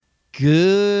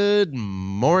Good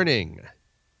morning.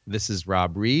 This is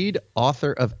Rob Reed,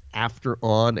 author of After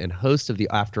On and host of the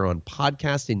After On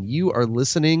podcast, and you are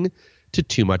listening to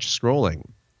Too Much Scrolling.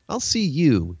 I'll see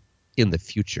you in the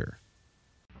future.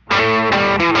 Good morning!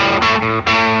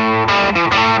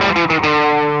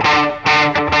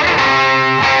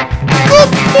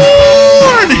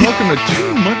 Welcome to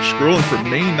Too Much Scrolling for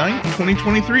May 9th,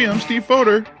 2023. I'm Steve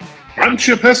Fodor. I'm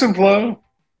Chip Hessenflow.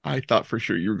 I thought for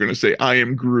sure you were going to say, I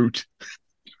am Groot.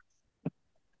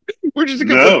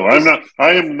 I'm not.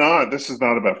 I am not. This is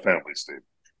not about family, Steve.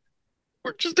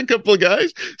 We're just a couple of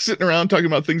guys sitting around talking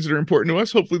about things that are important to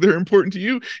us. Hopefully they're important to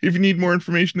you. If you need more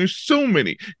information, there's so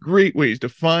many great ways to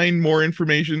find more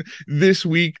information this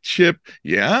week, Chip.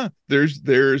 Yeah,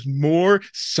 there's more.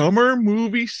 Summer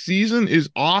movie season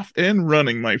is off and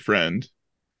running, my friend.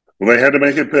 Well, they had to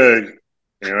make it big,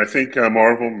 and I think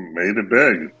Marvel made it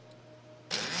big.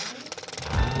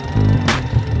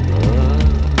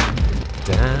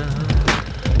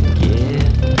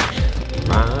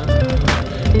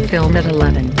 Film at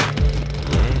 11.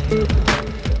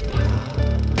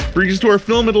 Brings us to our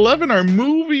film at 11, our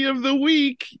movie of the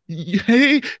week.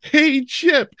 Hey,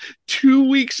 Chip, 2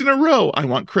 weeks in a row. I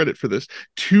want credit for this.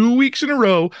 2 weeks in a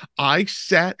row, I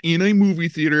sat in a movie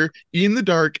theater in the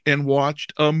dark and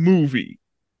watched a movie.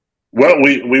 Well,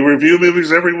 we review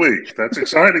movies every week. That's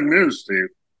exciting news, Steve.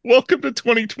 Welcome to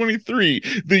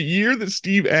 2023, the year that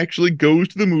Steve actually goes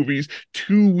to the movies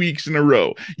 2 weeks in a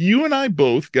row. You and I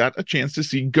both got a chance to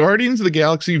see Guardians of the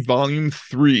Galaxy Volume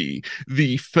 3,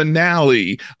 the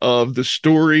finale of the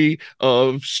story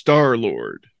of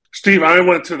Star-Lord. Steve, I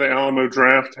went to the Alamo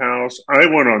Draft House. I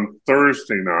went on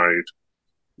Thursday night.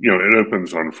 You know, it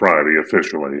opens on Friday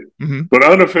officially. Mm-hmm. But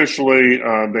unofficially,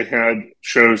 they had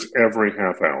shows every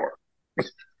half hour.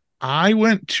 I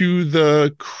went to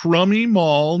the crummy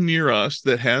mall near us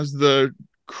that has the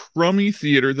crummy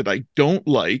theater that I don't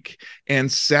like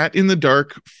and sat in the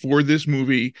dark for this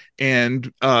movie.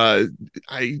 And I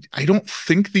don't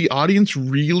think the audience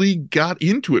really got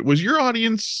into it. Was your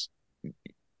audience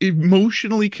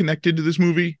emotionally connected to this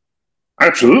movie?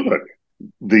 Absolutely.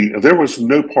 There was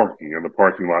no parking in the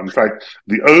parking lot. In fact,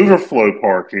 the overflow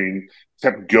parking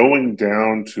kept going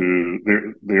down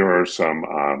to there are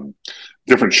some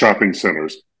different shopping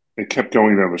centers. It kept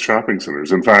going down the shopping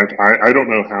centers. In fact, I don't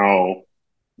know how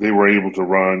they were able to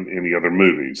run any other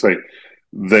movies.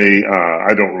 They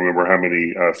I don't remember how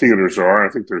many theaters there are. I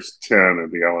think there's 10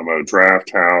 at the Alamo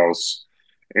Draft House,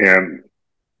 and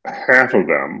half of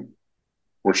them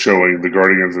were showing the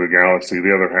Guardians of the Galaxy.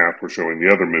 The other half were showing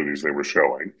the other movies they were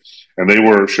showing. And they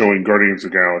were showing Guardians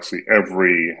of the Galaxy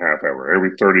every half hour.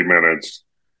 Every 30 minutes,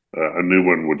 a new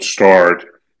one would start.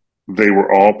 They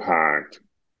were all packed.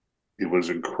 It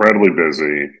was incredibly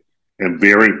busy. And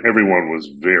everyone was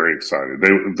very excited.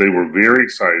 They were very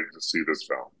excited to see this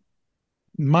film.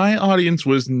 My audience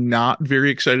was not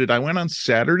very excited. I went on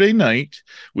Saturday night,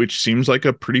 which seems like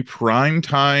a pretty prime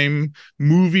time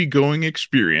movie going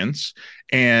experience.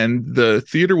 And the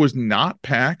theater was not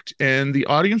packed and the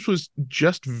audience was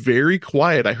just very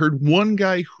quiet. I heard one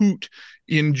guy hoot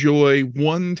in joy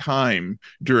one time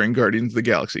during Guardians of the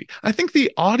Galaxy. I think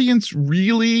the audience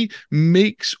really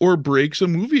makes or breaks a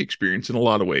movie experience in a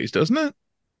lot of ways, doesn't it?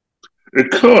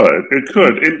 It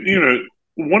could. And, you know,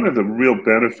 one of the real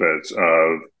benefits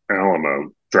of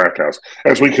Alamo Draft House,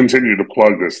 as we continue to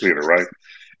plug this theater, right,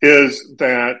 is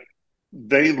that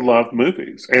they love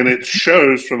movies, and it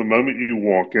shows from the moment you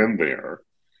walk in there.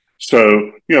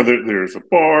 So, you know, there's a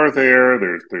bar there,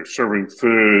 they're serving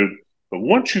food, but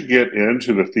once you get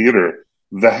into the theater,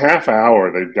 the half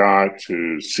hour they've got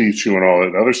to seat you and all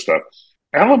that other stuff,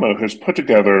 Alamo has put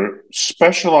together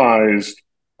specialized,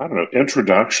 I don't know,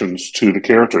 introductions to the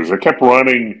characters. They kept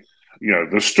running. You know,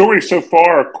 the story so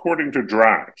far, according to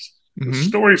Drax, the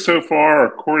story so far,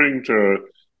 according to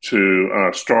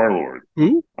Star-Lord,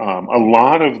 a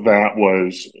lot of that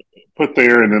was put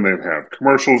there, and then they'd have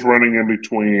commercials running in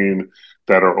between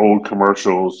that are old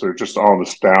commercials. They're just all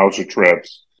nostalgia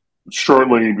trips.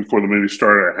 Shortly before the movie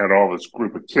started, I had all this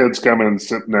group of kids come in and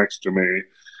sit next to me.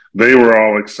 They were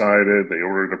all excited. They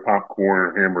ordered a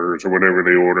popcorn or hamburgers or whatever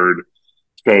they ordered.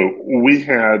 So we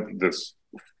had this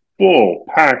full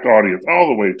packed audience all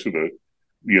the way to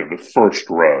the first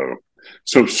row.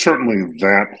 So certainly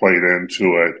that played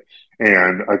into it.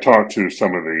 And I talked to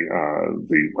some of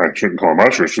the I shouldn't call them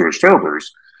ushers, so they're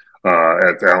servers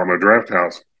at the Alamo Draft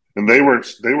House, and they were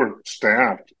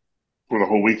staffed for the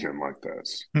whole weekend like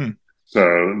this.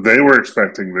 So they were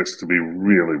expecting this to be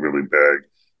really, really big.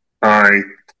 I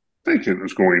think it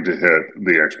was going to hit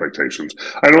the expectations.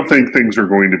 I don't think things are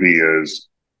going to be as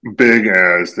big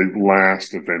as the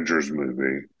last Avengers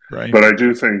movie. Right. But I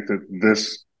do think that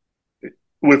this,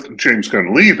 with James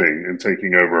Gunn leaving and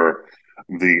taking over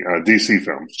the DC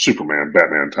films, Superman,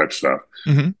 Batman type stuff.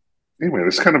 Mm-hmm. Anyway,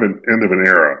 it's kind of an end of an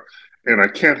era. And I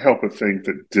can't help but think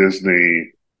that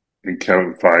Disney and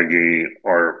Kevin Feige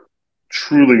are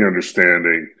truly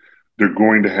understanding they're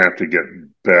going to have to get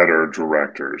better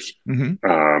directors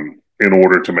Mm-hmm. in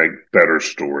order to make better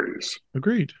stories.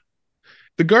 Agreed.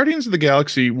 The Guardians of the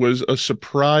Galaxy was a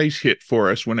surprise hit for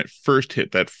us when it first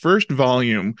hit. That first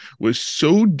volume was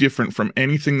so different from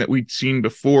anything that we'd seen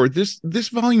before. This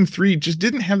volume 3 just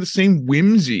didn't have the same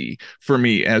whimsy for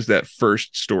me as that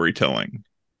first storytelling.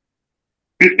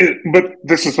 But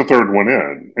this is the third one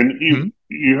in, and Mm-hmm.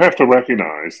 you have to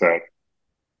recognize that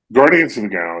Guardians of the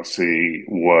Galaxy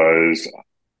was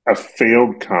a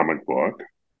failed comic book.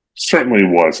 Certainly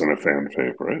wasn't a fan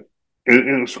favorite.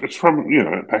 It's from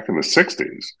back in the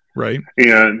 '60s, Right.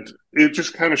 and it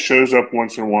just kind of shows up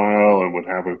once in a while and would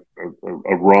have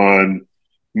a run,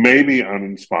 maybe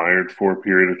uninspired for a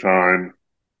period of time.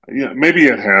 Yeah, maybe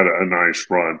it had a nice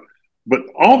run, but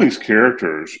all these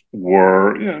characters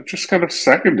were just kind of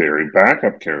secondary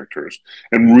backup characters,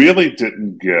 and really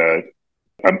didn't get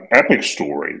an epic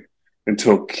story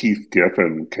until Keith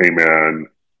Giffen came in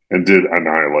and did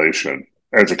Annihilation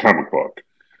as a comic book.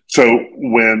 So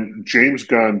when James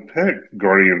Gunn picked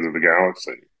Guardians of the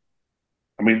Galaxy,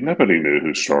 I mean, nobody knew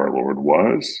who Star Lord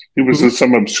was. He was Who?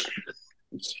 some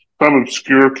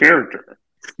obscure character.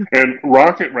 And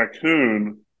Rocket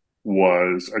Raccoon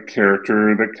was a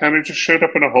character that kind of just showed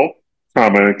up in a Hulk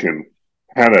comic and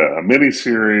had a mini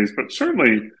series, but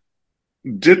certainly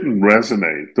didn't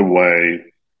resonate the way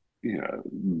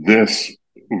this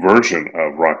version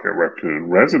of Rocket Raccoon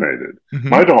resonated. Mm-hmm.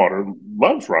 My daughter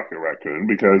loves Rocket Raccoon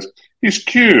because he's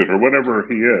cute or whatever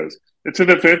he is. It's an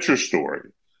adventure story.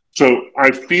 So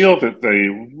I feel that they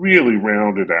really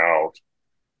rounded out,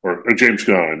 or James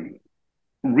Gunn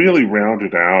really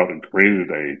rounded out and created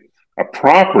a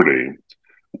property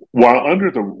while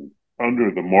under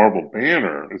the Marvel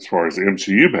banner, as far as the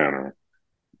MCU banner,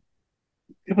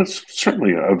 it was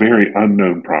certainly a very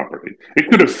unknown property. It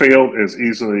could have failed as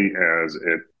easily as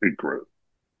it grew.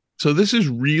 So this is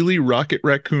really Rocket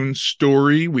Raccoon's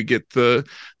story. We get the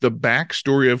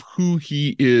backstory of who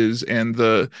he is and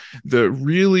the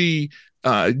really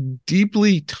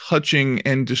deeply touching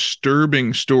and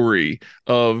disturbing story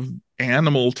of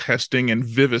animal testing and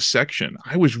vivisection.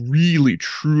 I was really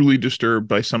truly disturbed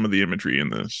by some of the imagery in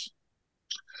this.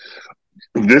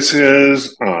 This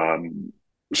is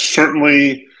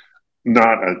certainly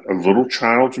not a little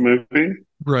child's movie.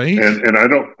 Right. And I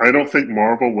don't think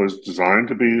Marvel was designed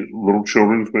to be little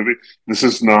children's movie. This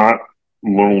is not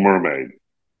Little Mermaid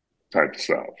type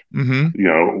stuff.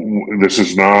 Mm-hmm. This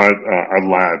is not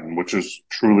Aladdin, which is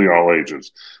truly all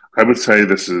ages. I would say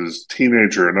this is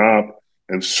teenager and up,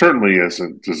 and certainly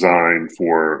isn't designed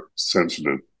for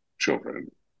sensitive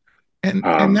children.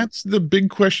 And that's the big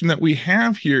question that we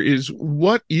have here is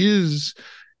what is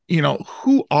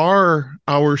who are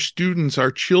our students,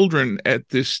 our children at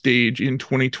this stage in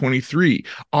 2023?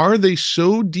 Are they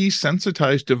so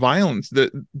desensitized to violence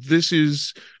that this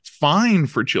is fine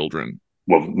for children?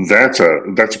 Well, that's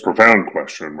a profound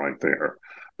question right there,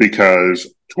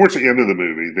 because towards the end of the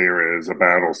movie there is a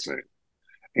battle scene,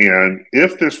 and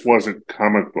if this wasn't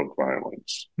comic book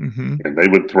violence, mm-hmm. and they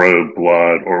would throw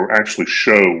blood or actually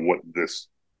show what this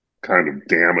kind of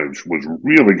damage was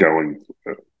really going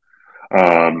through.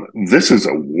 This is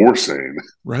a war scene.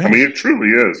 Right. I mean, it truly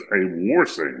is a war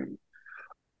scene.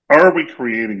 Are we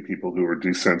creating people who are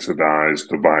desensitized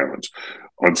to violence?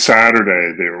 On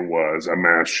Saturday, there was a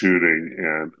mass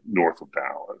shooting north of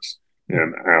Dallas,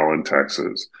 in Allen,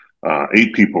 Texas.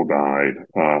 8 people died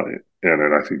in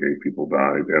it. I think 8 people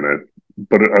died in it.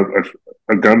 But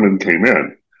a gunman came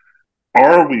in.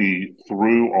 Are we,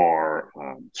 through our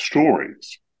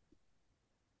stories,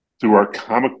 through our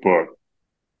comic book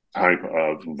type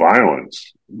of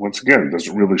violence, once again,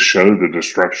 doesn't really show the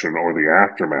destruction or the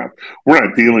aftermath. We're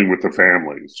not dealing with the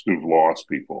families who've lost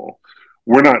people.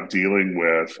 We're not dealing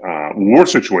with war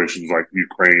situations like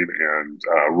Ukraine and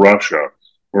Russia,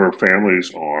 where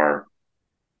families are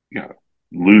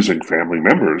losing family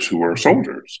members who are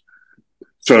soldiers.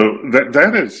 So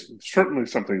that is certainly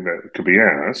something that could be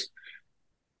asked.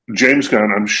 James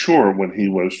Gunn, I'm sure, when he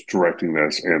was directing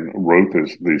this and wrote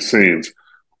these scenes,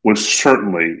 was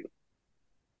certainly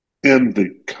in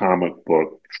the comic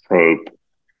book trope,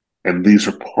 and these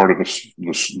are part of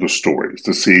the stories.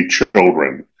 To see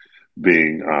children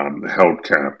being held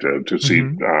captive, to see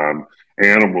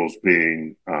animals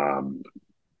being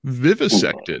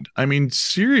vivisected. I mean,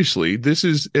 seriously, this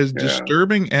is as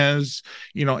disturbing as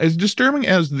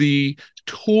the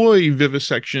toy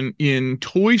vivisection in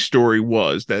Toy Story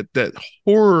was, that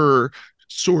horror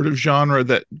sort of genre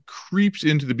that creeps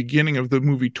into the beginning of the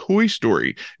movie Toy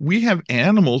Story. We have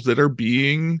animals that are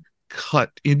being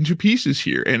cut into pieces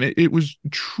here, and it was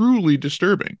truly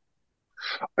disturbing.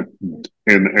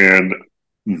 And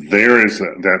there is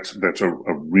that's a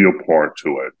real part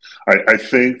to it. I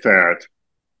think that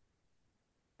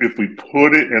if we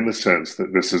put it in the sense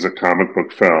that this is a comic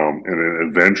book film and an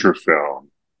adventure film,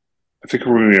 I think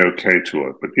we're going to be okay to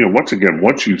it. But once again,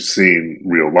 once you've seen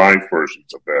real life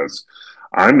versions of this,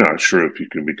 I'm not sure if you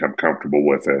can become comfortable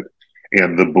with it.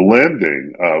 And the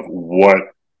blending of what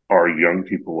our young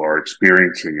people are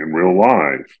experiencing in real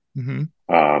life, Mm-hmm.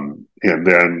 and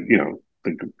then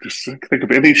think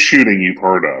of any shooting you've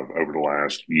heard of over the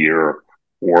last year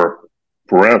or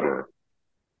forever.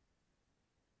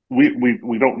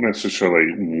 We don't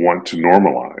necessarily want to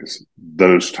normalize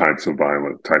those types of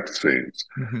violent type scenes.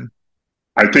 Mm-hmm.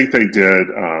 I think they did.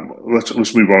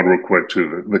 Let's move on real quick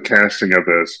to the casting of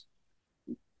this.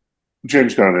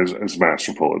 James Gunn is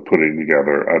masterful at putting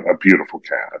together a beautiful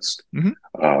cast.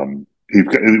 Mm-hmm.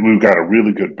 We've got a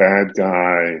really good bad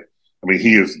guy. I mean,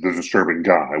 he is the disturbing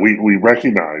guy. We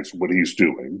recognize what he's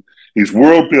doing. He's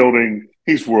world building.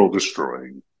 He's world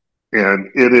destroying, and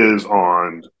it is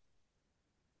on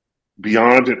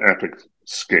beyond an epic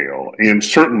scale, and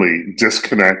certainly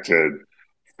disconnected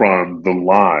from the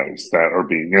lives that are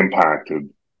being impacted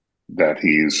that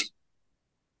he's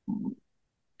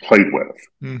played with.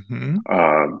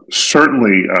 Mm-hmm.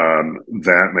 Certainly,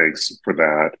 that makes for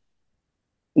that.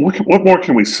 What more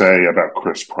can we say about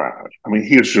Chris Pratt? I mean,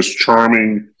 he is just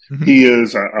charming. Mm-hmm. He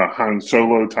is a Han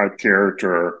Solo type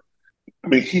character. I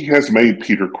mean, he has made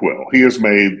Peter Quill. He has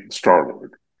made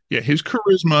Star-Lord. Yeah, his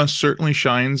charisma certainly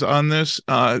shines on this.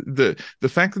 The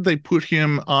fact that they put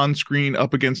him on screen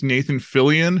up against Nathan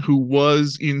Fillion, who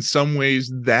was in some ways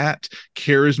that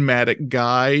charismatic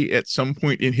guy at some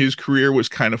point in his career, was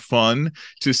kind of fun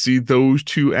to see those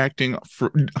two acting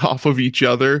off of each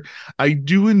other. I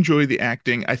do enjoy the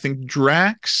acting. I think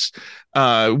Drax,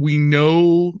 we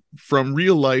know from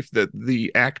real life that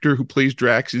the actor who plays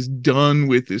Drax is done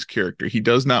with this character. He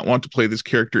does not want to play this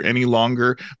character any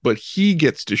longer, but he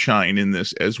gets to shine in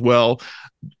this as well.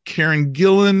 Karen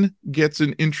Gillan gets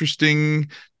an interesting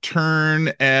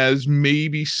turn as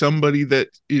maybe somebody that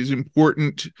is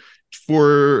important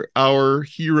for our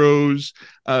heroes.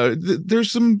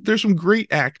 There's some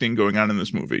great acting going on in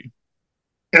this movie.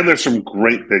 And there's some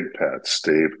great big pets,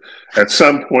 Steve. At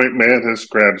some point, Mantis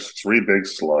grabs 3 big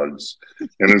slugs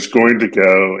and is going to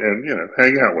go and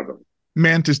hang out with them.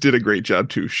 Mantis did a great job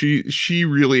too. She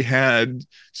really had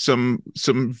some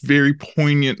very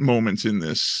poignant moments in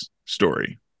this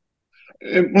story.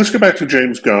 And let's go back to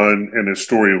James Gunn and his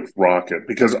story of Rocket,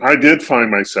 because I did find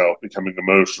myself becoming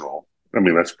emotional. I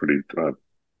mean, that's pretty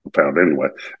profound anyway.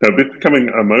 Becoming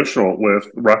emotional with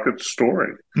Rocket's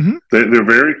story. Mm-hmm. They're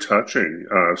very touching.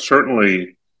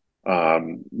 Certainly,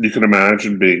 you can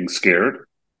imagine being scared.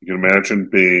 You can imagine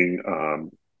being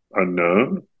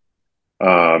unknown,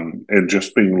 and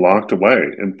just being locked away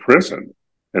in prison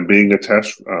and being a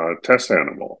test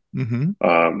animal.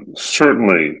 Mm-hmm.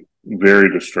 Certainly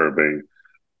very disturbing.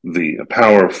 The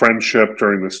power of friendship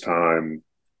during this time,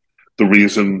 the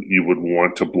reason you would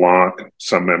want to block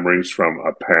some memories from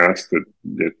a past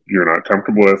that you're not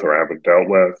comfortable with or haven't dealt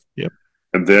with. Yep.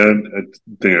 And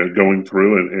then going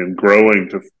through and growing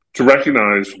to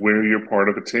recognize where you're part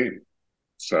of a team.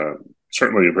 So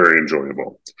certainly very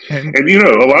enjoyable. And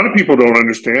a lot of people don't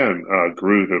understand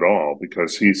Groot at all,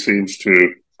 because he seems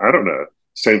to, I don't know,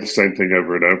 say the same thing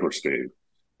over and over, Steve.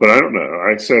 But I don't know.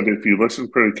 I said if you listen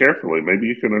pretty carefully, maybe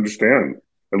you can understand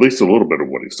at least a little bit of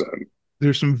what he said.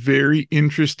 There's some very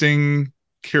interesting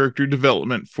character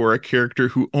development for a character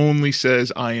who only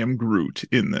says "I am Groot"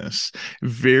 in this.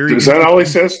 Is that all he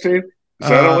says, Steve? Is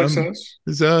that all he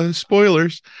says?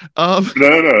 Spoilers. No.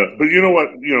 But you know what?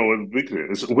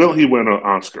 Will he win an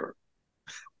Oscar?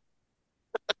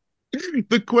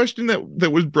 The question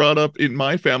that was brought up in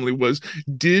my family was,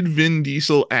 did Vin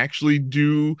Diesel actually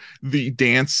do the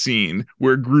dance scene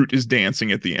where Groot is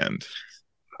dancing at the end?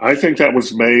 I think that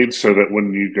was made so that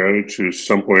when you go to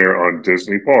somewhere on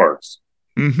Disney parks,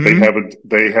 mm-hmm.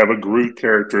 they have a Groot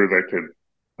character that could,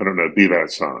 I don't know, be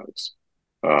that size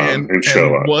and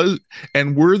show up.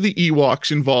 Were the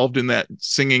Ewoks involved in that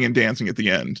singing and dancing at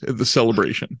the end of the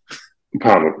celebration?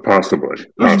 Possibly.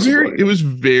 It was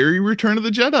very Return of the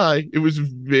Jedi. It was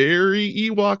very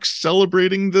Ewoks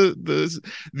celebrating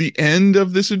the end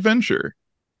of this adventure.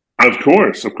 Of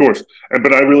course.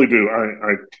 But I really do.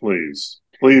 I please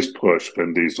push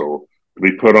Vin Diesel to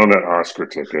be put on that Oscar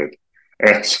ticket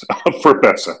as for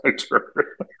Best Actor.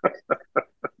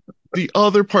 The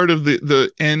other part of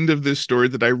the end of this story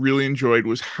that I really enjoyed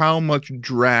was how much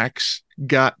Drax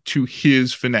got to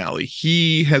his finale.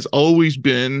 He has always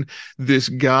been this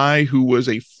guy who was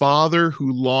a father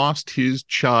who lost his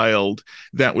child.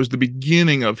 That was the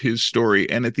beginning of his story.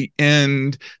 And at the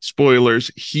end, spoilers,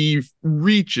 he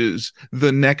reaches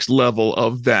the next level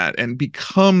of that and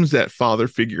becomes that father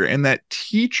figure and that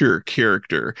teacher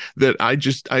character that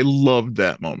I loved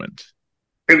that moment.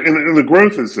 And the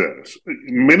growth is this.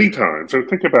 Many times, so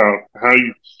think about how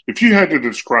if you had to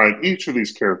describe each of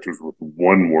these characters with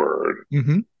one word,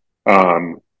 Mm-hmm.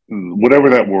 whatever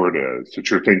that word is that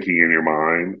you're thinking in your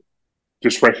mind,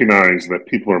 just recognize that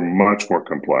people are much more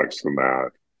complex than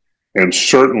that. And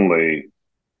certainly,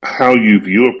 how you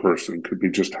view a person could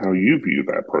be just how you view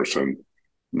that person.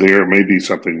 There may be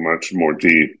something much more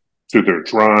deep to their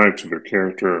drive, to their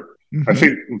character. I Mm-hmm.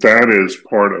 think that is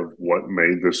part of what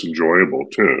made this enjoyable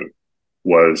too,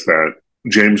 was that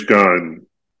James Gunn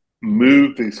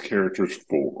moved these characters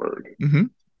forward. Mm-hmm.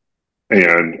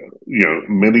 And,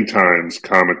 many times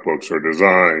comic books are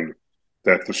designed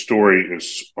that the story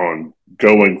is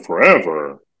ongoing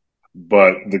forever,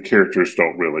 but the characters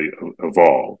don't really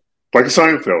evolve. Like a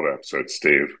Seinfeld episode,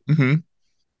 Steve. Mm-hmm.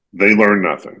 They learn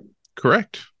nothing.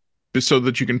 Correct. So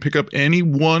that you can pick up any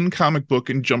one comic book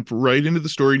and jump right into the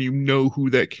story and you know who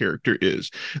that character is.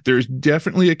 There's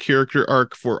definitely a character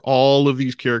arc for all of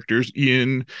these characters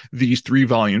in these 3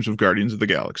 volumes of Guardians of the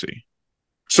Galaxy.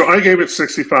 So I gave it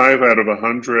 65 out of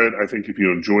 100. I think if you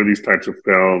enjoy these types of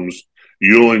films,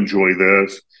 you'll enjoy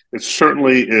this. It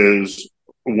certainly is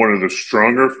one of the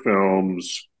stronger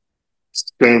films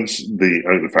since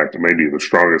in fact, it may be the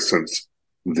strongest since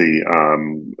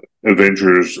the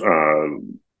Avengers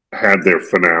had their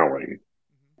finale.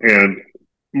 And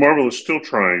Marvel is still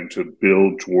trying to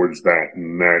build towards that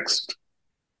next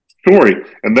story.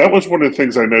 And that was one of the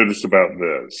things I noticed about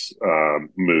this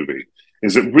movie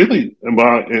is it really,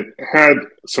 it had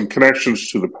some connections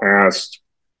to the past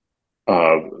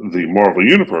of the Marvel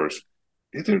Universe.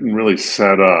 It didn't really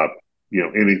set up,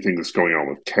 anything that's going on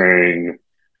with Kang.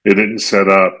 It didn't set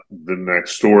up the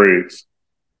next stories.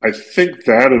 I think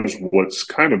that is what's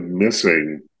kind of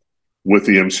missing with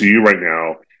the MCU right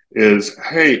now is,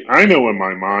 hey, I know in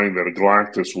my mind that a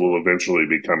Galactus will eventually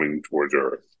be coming towards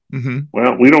Earth. Mm-hmm.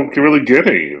 Well, we don't really get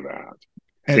any of that.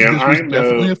 And this I was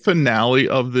definitely know, a finale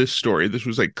of this story. This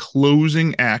was a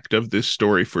closing act of this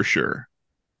story for sure.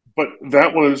 but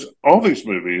that was all these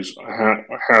movies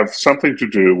have something to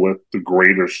do with the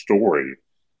greater story.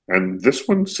 And this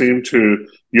one seemed to,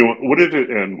 what did it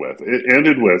end with? It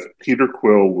ended with Peter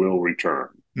Quill will return.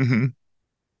 Mm-hmm.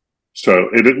 So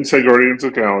it didn't say Guardians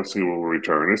of the Galaxy will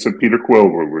return. It said Peter Quill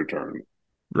will return.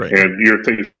 Right. And you're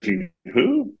thinking,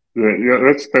 who?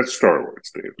 Yeah, that's Star-Lord,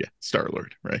 Steve. Yeah,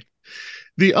 Star-Lord, right.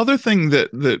 The other thing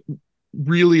that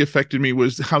really affected me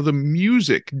was how the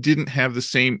music didn't have the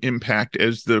same impact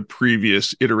as the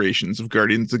previous iterations of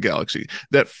Guardians of the Galaxy.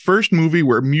 That first movie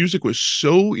where music was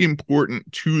so important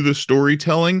to the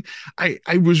storytelling, I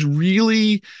was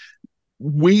really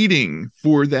waiting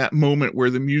for that moment where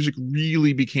the music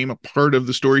really became a part of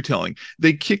the storytelling.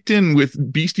 They kicked in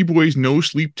with Beastie Boys' No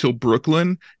Sleep Till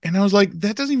Brooklyn, and I was like,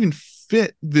 that doesn't even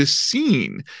fit this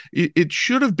scene. It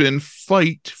should have been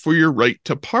Fight for Your Right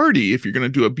to Party if you're going to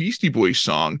do a Beastie Boys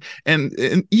song. And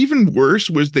even worse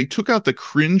was they took out the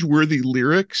cringe-worthy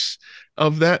lyrics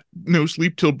of that No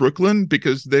Sleep Till Brooklyn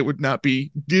because they would not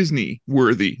be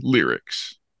Disney-worthy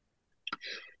lyrics.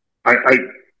 I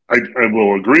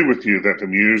will agree with you that the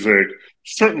music,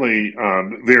 certainly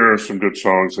there are some good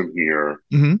songs in here,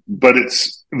 Mm-hmm. but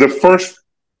it's the first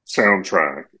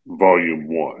soundtrack, Volume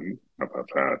 1, how about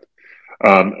that,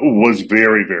 was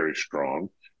very, very strong.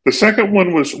 The second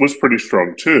one was pretty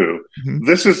strong too. Mm-hmm.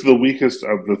 This is the weakest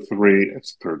of the 3.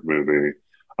 It's the third movie.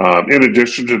 In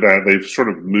addition to that, they've sort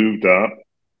of moved up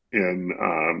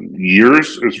in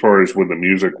years as far as when the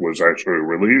music was actually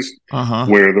released. Uh-huh.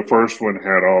 Where the first one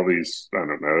had all these, I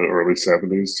don't know, early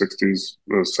 70s, 60s,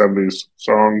 70s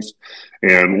songs,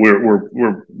 and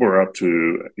we're up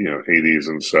to 80s,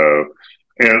 and so,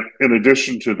 and in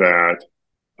addition to that,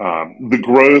 the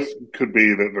growth could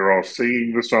be that they're all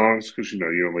singing the songs because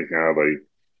you only have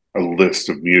a list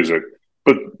of music,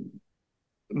 but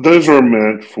those are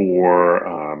meant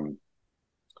for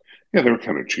yeah, they were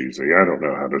kind of cheesy. I don't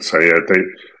know how to say it.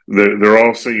 They're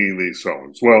all singing these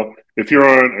songs. Well, if you're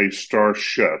on a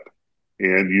starship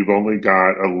and you've only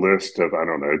got a list of, I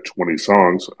don't know, 20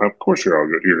 songs, of course you're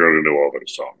going to know all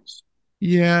those songs.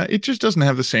 Yeah, it just doesn't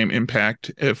have the same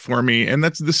impact for me. And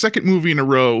that's the second movie in a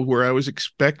row where I was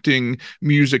expecting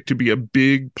music to be a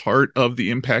big part of the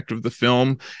impact of the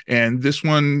film. And this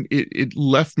one, it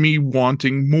left me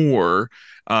wanting more.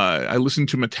 I listened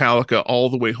to Metallica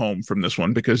all the way home from this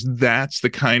one because that's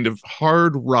the kind of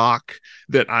hard rock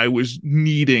that I was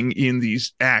needing in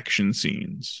these action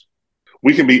scenes.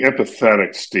 We can be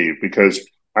empathetic, Steve, because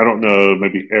I don't know,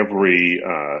 maybe every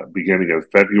beginning of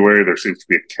February, there seems to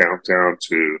be a countdown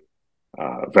to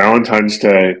Valentine's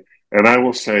Day. And I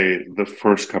will say the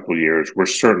first couple of years were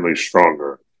certainly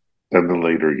stronger than the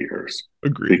later years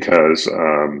Agreed. because,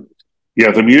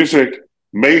 yeah, the music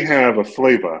may have a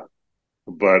flavor,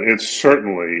 but it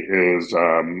certainly is,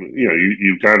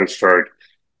 you've got to start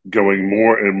going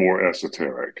more and more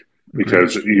esoteric Agreed.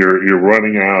 because you're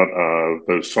running out of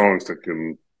those songs that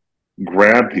can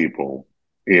grab people.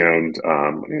 And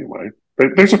anyway,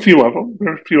 there's a few of them.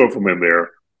 There's a few of them in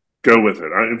there. Go with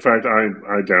it. In fact, I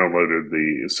downloaded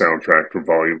the soundtrack for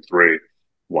Volume 3.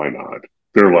 Why not?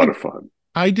 They're a lot of fun.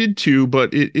 I did too,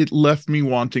 but it left me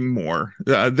wanting more.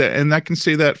 And I can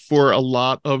say that for a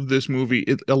lot of this movie.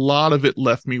 A lot of it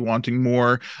left me wanting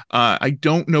more. I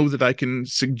don't know that I can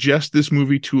suggest this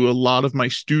movie to a lot of my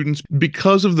students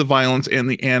because of the violence and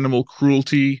the animal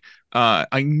cruelty.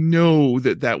 I know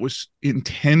that was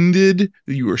intended,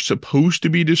 that you were supposed to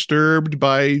be disturbed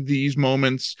by these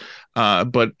moments,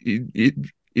 but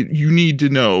you need to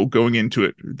know going into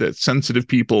it that sensitive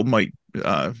people might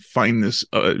find this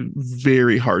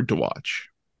very hard to watch.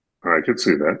 I could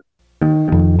see that.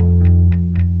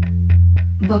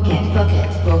 Book it, book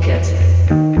it, book it.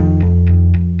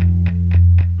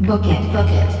 Book it, book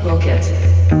it, book it.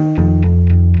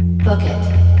 Book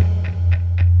it.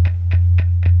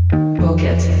 Book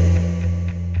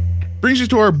it. Brings us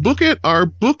to our book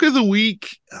of the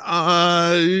week.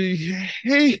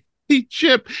 Hey,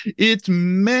 Chip, it's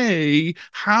May.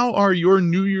 How are your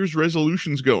New Year's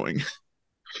resolutions going?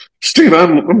 Steve,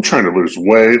 I'm trying to lose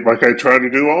weight like I try to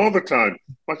do all the time,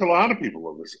 like a lot of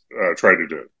people try to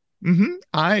do. Mm-hmm.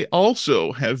 I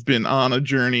also have been on a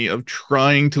journey of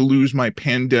trying to lose my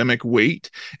pandemic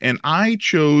weight, and I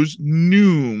chose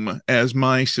Noom as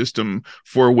my system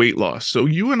for weight loss. So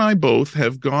you and I both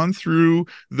have gone through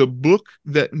the book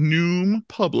that Noom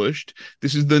published.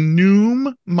 This is the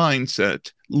Noom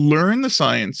Mindset: Learn the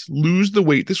Science, Lose the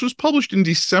Weight. This was published in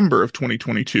December of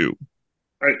 2022.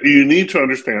 You need to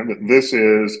understand that this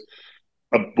is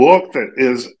a book that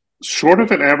is sort of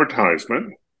an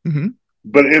advertisement. Mm-hmm.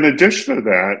 But in addition to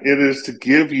that, it is to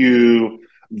give you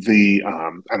the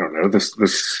I don't know, this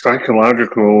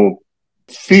psychological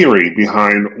theory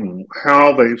behind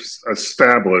how they've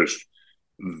established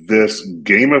this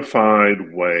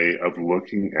gamified way of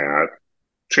looking at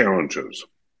challenges.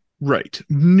 Right.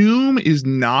 Noom is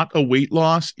not a weight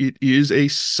loss. It is a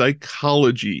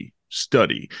psychology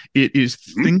study. It is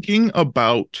thinking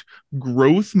about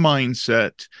growth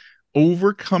mindset,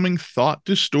 overcoming thought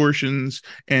distortions,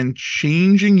 and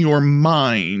changing your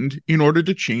mind in order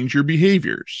to change your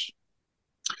behaviors.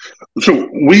 So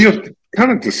we have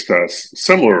kind of discussed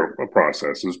similar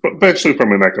processes, but basically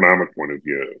from an economic point of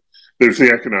view. There's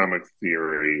the economic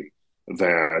theory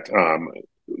that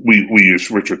we use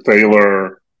Richard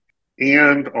Thaler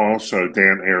and also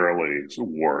Dan Ariely's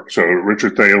work. So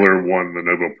Richard Thaler won the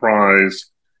Nobel Prize.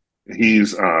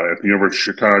 He's at the University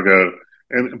of Chicago,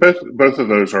 and both of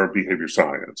those are behavior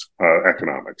science,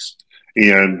 economics,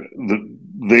 and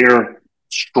their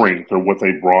strength or what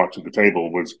they brought to the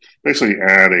table was basically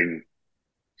adding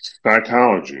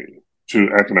psychology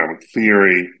to economic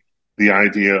theory, the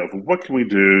idea of what can we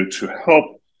do to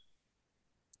help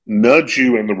nudge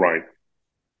you in the right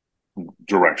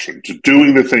direction, to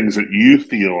doing the things that you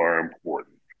feel are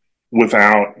important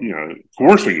without,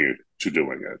 forcing you to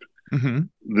doing it.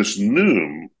 Mm-hmm. This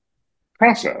new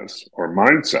process or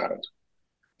mindset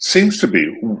seems to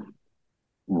be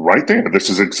right there. This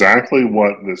is exactly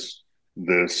what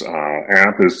this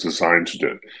app is designed to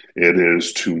do. It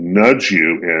is to nudge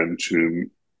you into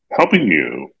helping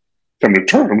you come to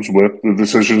terms with the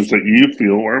decisions that you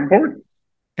feel are important.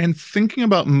 And thinking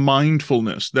about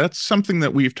mindfulness, that's something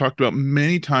that we've talked about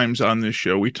many times on this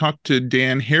show. We talked to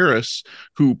Dan Harris,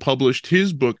 who published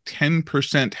his book,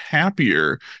 10%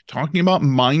 Happier, talking about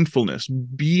mindfulness,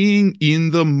 being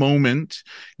in the moment,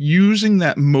 using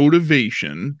that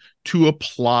motivation to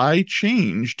apply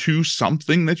change to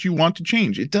something that you want to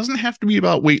change. It doesn't have to be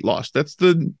about weight loss. That's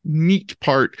the neat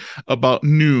part about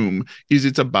Noom, is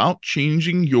it's about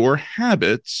changing your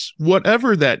habits,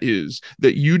 whatever that is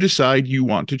that you decide you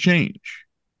want to change.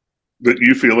 That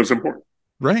you feel is important.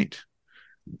 Right.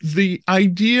 The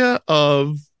idea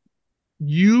of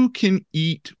you can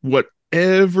eat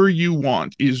whatever you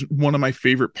want is one of my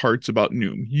favorite parts about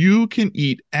Noom. You can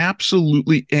eat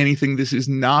absolutely anything. This is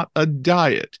not a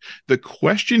diet. The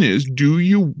question is, do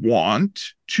you want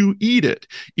to eat it?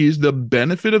 Is the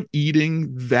benefit of eating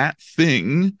that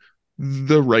thing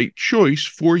the right choice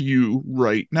for you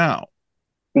right now?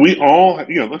 We all,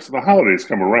 listen, the holidays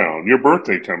come around. Your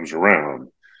birthday comes around.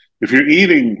 If you're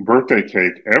eating birthday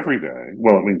cake every day,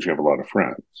 well, it means you have a lot of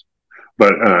friends.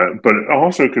 But it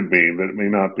also could mean that it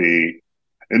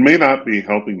may not be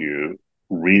helping you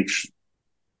reach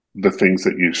the things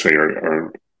that you say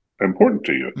are important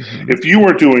to you. Mm-hmm. If you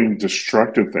are doing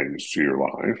destructive things to your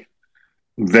life,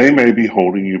 they may be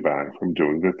holding you back from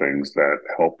doing the things that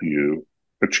help you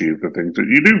achieve the things that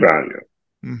you do value.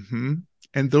 Mm-hmm.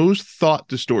 And those thought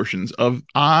distortions of,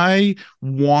 I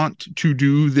want to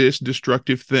do this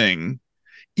destructive thing,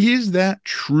 is that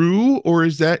true, or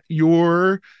is that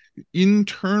your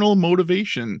internal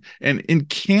motivation? And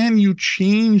can you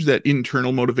change that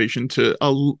internal motivation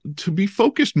to be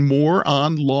focused more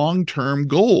on long-term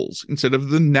goals instead of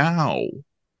the now?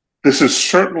 This is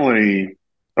certainly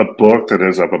a book that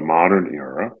is of a modern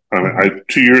era. I mean,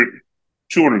 Mm-hmm.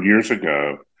 200 years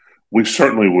ago, we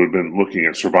certainly would have been looking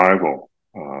at survival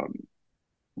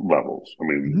levels. I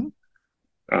Mm-hmm. mean,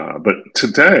 but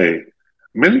today,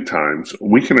 many times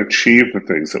we can achieve the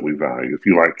things that we value. If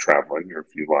you like traveling, or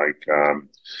if you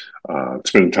like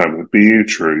spending time at the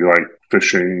beach, or you like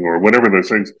fishing, or whatever those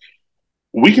things,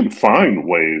 we can find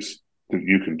ways that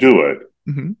you can do it.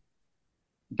 Mm-hmm.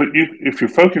 But if you're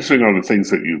focusing on the things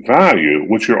that you value,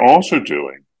 what you're also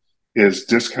doing is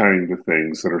discounting the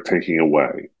things that are taking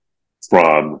away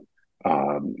from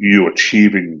you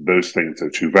achieving those things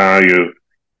that you value.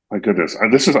 My goodness,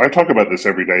 I talk about this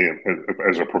every day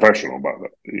as a professional. About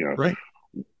it, Right.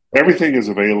 everything is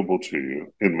available to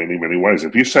you in many, many ways.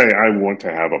 If you say, I want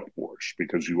to have a Porsche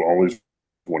because you always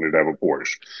wanted to have a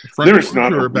Porsche, Front there is Porsche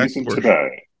not a or back reason Porsche?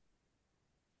 today.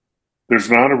 There's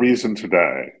not a reason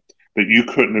today that you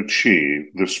couldn't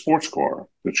achieve the sports car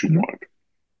that you Mm-hmm. want.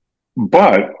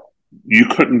 But you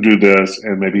couldn't do this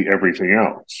and maybe everything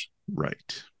else.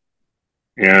 Right.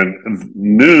 And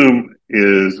Noom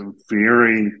is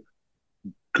very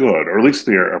good, or at least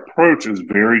their approach is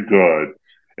very good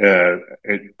at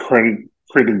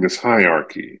creating this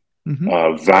hierarchy Mm-hmm.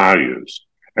 of values.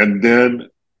 And then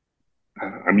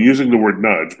I'm using the word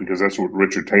nudge because that's what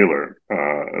Richard Thaler,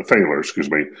 excuse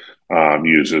me,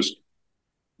 uses.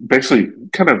 Basically,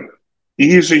 kind of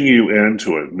easing you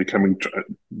into it and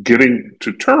getting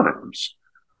to terms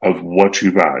of what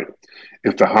you value.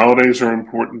 If the holidays are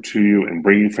important to you and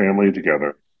bringing family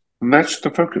together, then that's the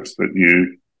focus that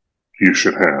you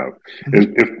should have.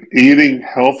 Mm-hmm. If eating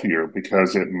healthier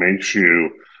because it makes you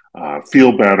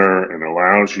feel better and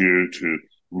allows you to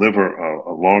live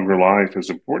a longer life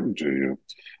is important to you,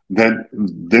 then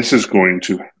this is going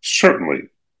to certainly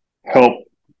help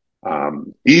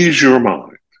ease your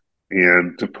mind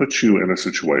and to put you in a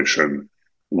situation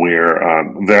where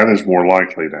that is more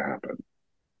likely to happen.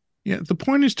 Yeah, the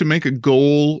point is to make a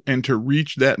goal and to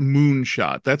reach that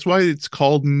moonshot. That's why it's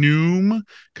called Noom,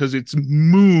 because it's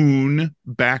moon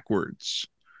backwards.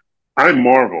 I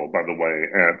marvel, by the way,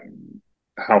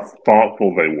 at how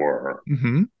thoughtful they were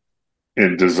Mm-hmm.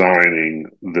 in designing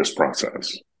this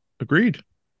process. Agreed.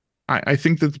 I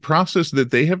think that the process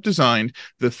that they have designed,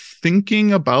 the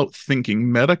thinking about thinking,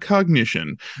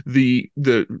 metacognition, the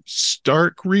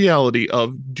stark reality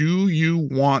of, do you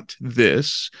want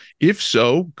this? If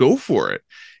so, go for it.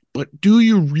 But do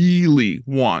you really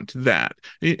want that?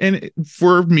 And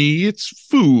for me, it's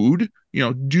food.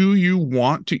 Do you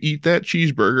want to eat that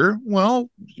cheeseburger? Well,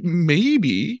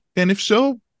 maybe. And if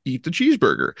so, eat the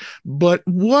cheeseburger. But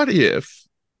what if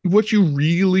what you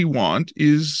really want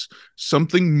is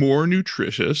something more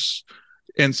nutritious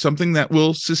and something that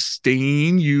will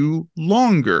sustain you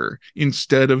longer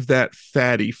instead of that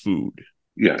fatty food?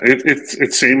 Yeah,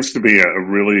 it seems to be a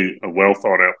really well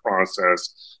thought out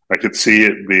process. I could see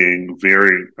it being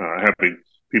very having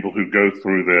people who go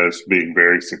through this being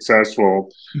very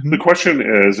successful. Mm-hmm. The question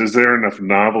is there enough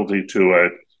novelty to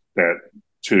it that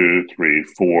 2, 3,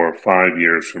 4, 5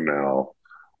 years from now,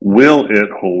 will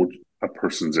it hold a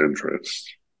person's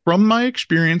interest? From my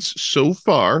experience so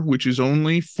far, which is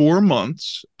only 4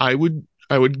 months, I would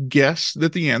guess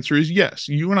that the answer is yes.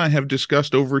 You and I have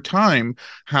discussed over time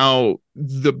how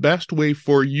the best way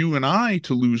for you and I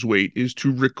to lose weight is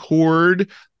to record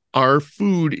our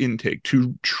food intake,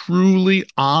 to truly,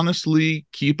 honestly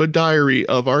keep a diary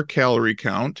of our calorie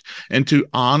count and to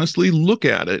honestly look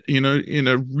at it in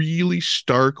a really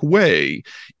stark way.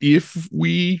 If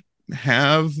we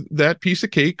have that piece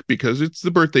of cake because it's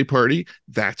the birthday party,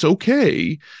 that's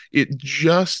okay. It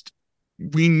just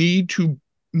we need to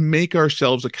make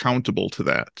ourselves accountable to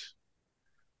that.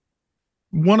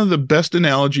 One of the best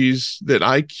analogies that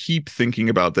I keep thinking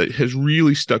about that has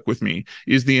really stuck with me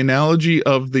is the analogy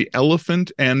of the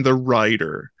elephant and the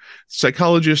rider.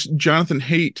 Psychologist Jonathan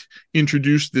Haidt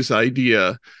introduced this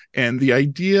idea, and the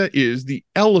idea is the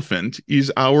elephant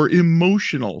is our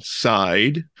emotional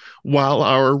side, while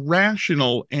our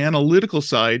rational, analytical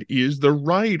side is the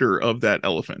rider of that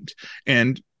elephant.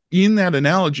 And in that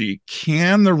analogy,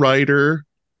 can the rider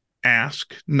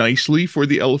ask nicely for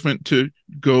the elephant to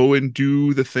go and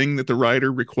do the thing that the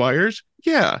rider requires?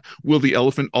 Yeah. Will the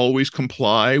elephant always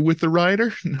comply with the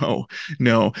rider? No,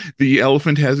 no. The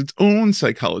elephant has its own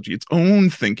psychology, its own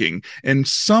thinking. And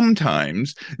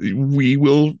sometimes we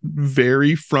will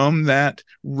vary from that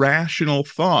rational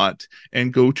thought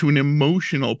and go to an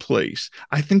emotional place.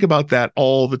 I think about that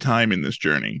all the time in this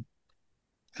journey.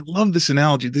 I love this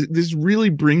analogy. This really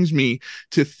brings me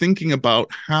to thinking about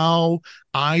how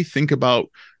I think about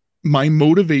my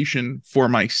motivation for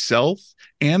myself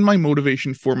and my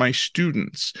motivation for my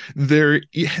students. There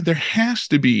has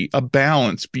to be a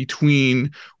balance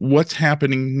between what's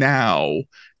happening now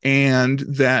and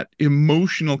that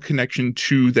emotional connection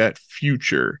to that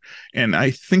future. And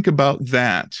I think about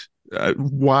that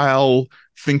while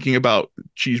thinking about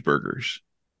cheeseburgers.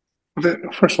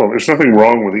 First of all, there's nothing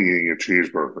wrong with eating a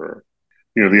cheeseburger.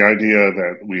 You know, the idea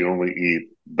that we only eat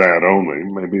that only,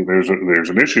 maybe there's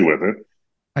an issue with it.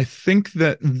 I think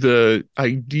that the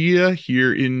idea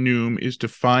here in Noom is to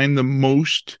find the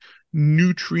most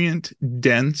nutrient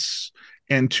dense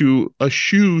and to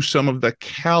eschew some of the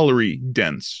calorie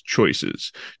dense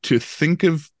choices, to think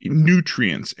of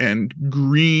nutrients and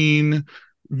green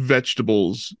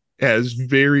vegetables as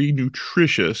very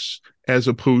nutritious as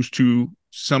opposed to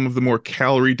some of the more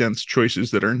calorie dense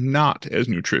choices that are not as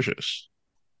nutritious.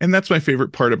 And that's my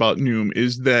favorite part about Noom,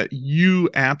 is that you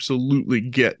absolutely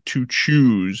get to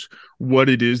choose what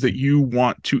it is that you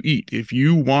want to eat. If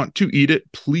you want to eat it,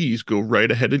 please go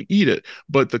right ahead and eat it.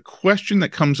 But the question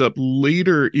that comes up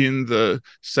later in the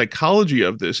psychology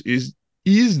of this is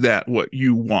that what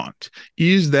you want?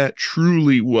 Is that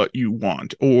truly what you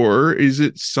want? Or is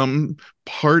it some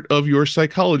part of your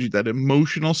psychology, that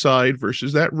emotional side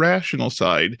versus that rational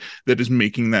side, that is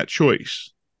making that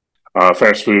choice?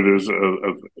 Fast food is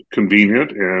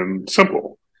convenient and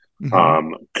simple.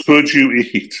 Mm-hmm. Could you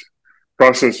eat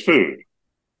processed food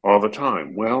all the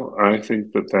time? Well, I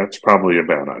think that that's probably a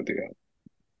bad idea.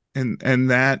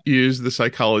 And that is the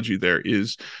psychology there,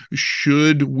 is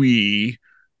should we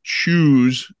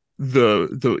choose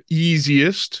the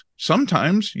easiest?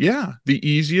 Sometimes, yeah, the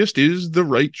easiest is the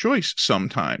right choice.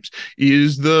 Sometimes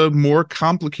is the more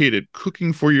complicated,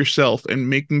 cooking for yourself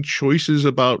and making choices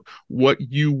about what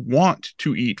you want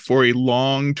to eat for a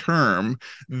long term.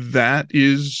 That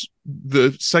is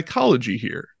the psychology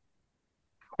here.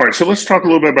 All right, so let's talk a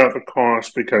little bit about the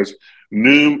cost, because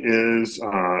Noom is,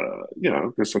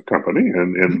 just a company,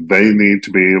 and they need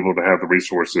to be able to have the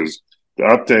resources to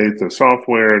update the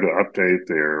software, to update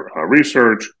their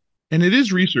research. And it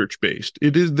is research based.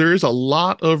 There is a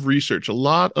lot of research, a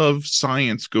lot of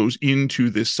science goes into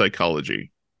this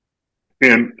psychology.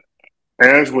 And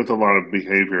as with a lot of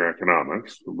behavior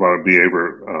economics, a lot of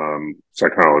behavior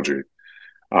psychology,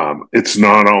 it's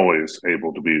not always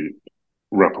able to be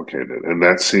replicated, and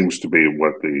that seems to be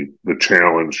what the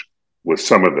challenge with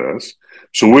some of this.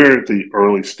 So we're at the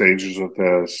early stages of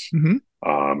this, Mm-hmm.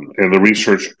 and the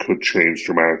research could change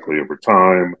dramatically over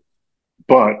time,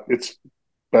 but it's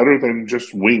better than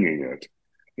just winging it.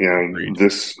 And Agreed.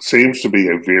 this seems to be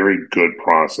a very good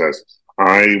process.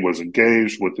 I was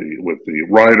engaged with the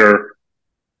writer.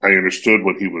 I understood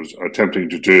what he was attempting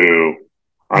to do.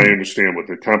 I understand what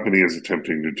the company is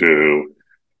attempting to do.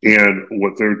 And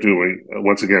what they're doing,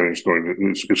 once again, it's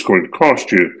going to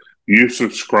cost you. You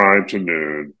subscribe to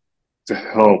Noon to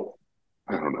help,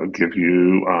 I don't know, give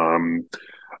you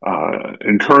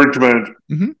encouragement,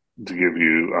 Mm-hmm.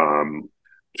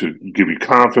 to give you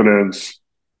confidence,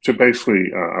 to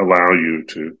basically allow you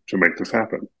to make this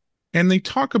happen. And they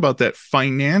talk about that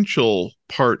financial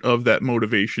part of that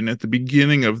motivation at the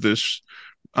beginning of this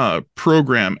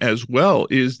program as well,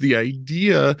 is the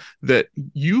idea that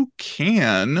you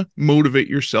can motivate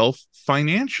yourself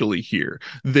financially here.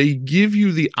 They give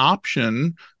you the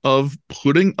option of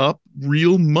putting up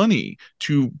real money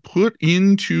to put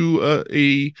into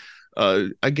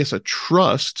I guess a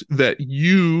trust that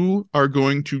you are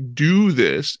going to do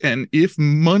this. And if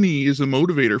money is a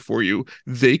motivator for you,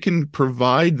 they can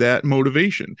provide that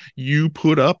motivation. You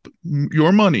put up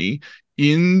your money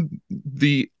in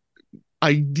the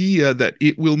idea that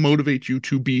it will motivate you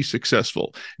to be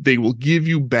successful. They will give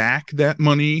you back that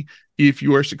money if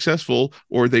you are successful,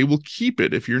 or they will keep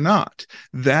it if you're not.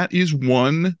 That is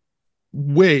one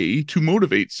way to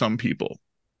motivate some people.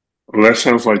 Well, that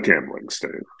sounds like gambling,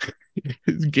 Steve.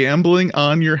 Gambling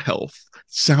on your health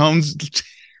sounds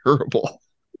terrible.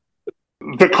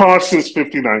 The cost is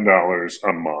 $59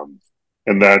 a month,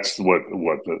 and that's what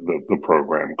the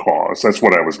program costs. That's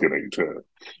what I was getting to.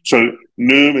 So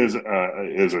Noom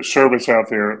is a service out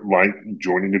there, like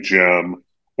joining a gym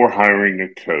or hiring a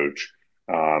coach,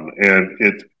 and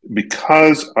it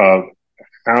because of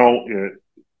how it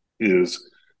is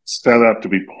set up to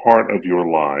be part of your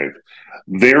life,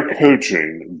 their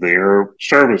coaching, their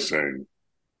servicing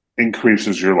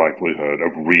increases your likelihood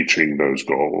of reaching those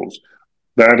goals.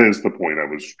 That is the point I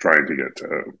was trying to get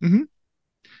to. Mm-hmm.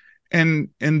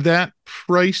 And that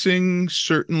pricing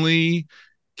certainly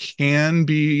can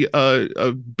be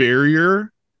a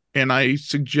barrier. And I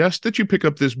suggest that you pick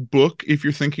up this book if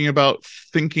you're thinking about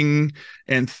thinking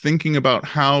about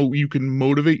how you can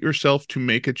motivate yourself to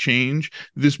make a change.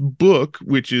 This book,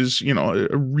 which is, a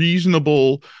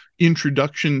reasonable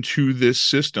introduction to this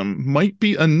system, might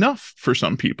be enough for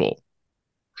some people.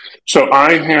 So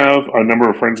I have a number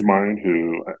of friends of mine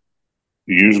who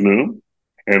use Noom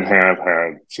and have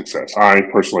had success. I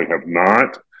personally have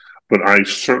not, but I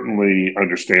certainly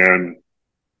understand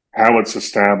how it's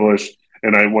established.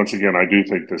 And once again, I do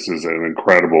think this is an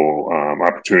incredible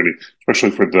opportunity,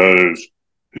 especially for those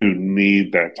who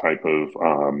need that type of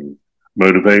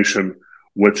motivation,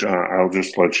 which I'll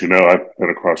just let you know, I've been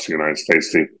across the United States,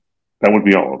 Steve. That would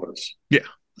be all of us. Yeah.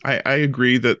 I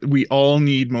agree that we all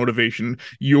need motivation.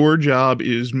 Your job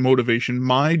is motivation.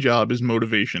 My job is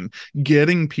motivation.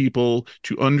 Getting people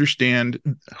to understand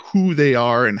who they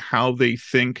are and how they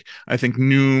think. I think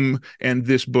Noom and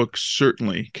this book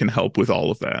certainly can help with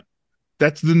all of that.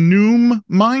 That's the Noom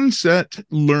Mindset.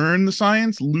 Learn the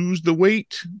science, lose the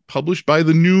weight. Published by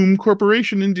the Noom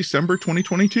Corporation in December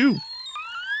 2022.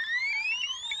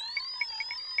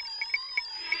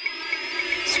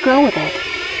 Scroll with it.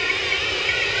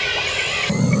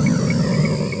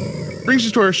 Brings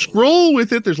us to our scroll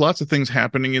with it. There's lots of things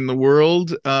happening in the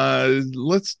world.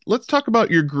 Let's talk about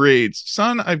your grades,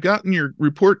 son. I've gotten your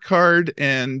report card,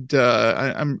 and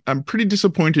I'm pretty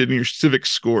disappointed in your civics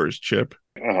scores, Chip.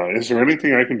 Is there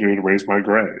anything I can do to raise my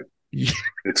grade? Yeah.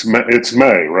 It's May,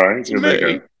 right? It's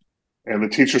May. And the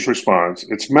teacher's response,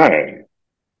 it's May.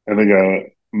 And they go,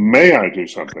 may I do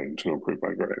something to improve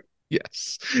my grade?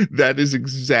 Yes, that is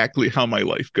exactly how my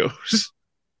life goes,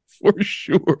 for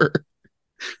sure.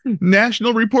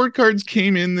 National report cards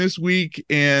came in this week,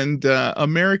 and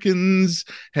Americans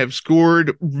have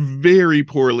scored very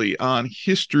poorly on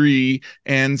history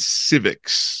and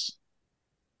civics.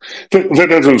 That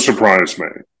doesn't surprise me.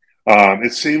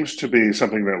 It seems to be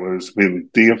something that was being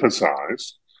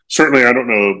de-emphasized. Certainly, I don't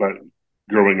know about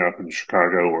growing up in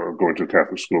Chicago or going to a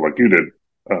Catholic school like you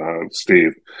did,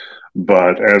 Steve,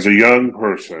 but as a young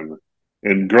person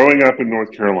and growing up in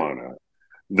North Carolina,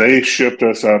 they shipped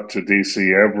us up to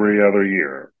D.C. every other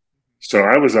year. So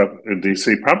I was up in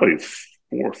D.C. probably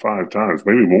 4 or 5 times,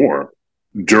 maybe more,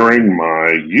 during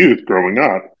my youth growing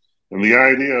up. And the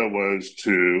idea was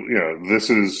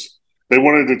they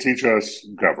wanted to teach us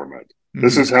government. Mm-hmm.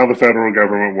 This is how the federal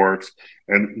government works.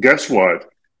 And guess what?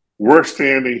 We're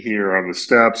standing here on the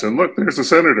steps, and look, there's a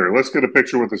senator. Let's get a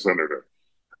picture with the senator.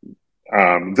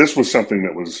 This was something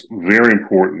that was very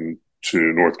important to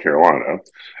North Carolina.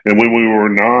 And when we were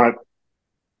not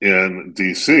in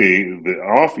D.C., the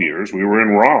off years, we were in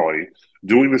Raleigh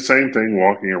doing the same thing,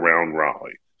 walking around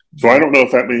Raleigh. So I don't know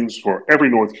if that means for every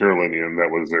North Carolinian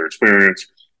that was their experience,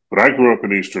 but I grew up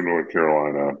in Eastern North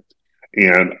Carolina,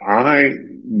 and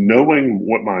knowing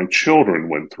what my children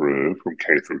went through from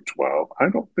K through 12, I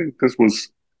don't think this was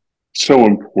so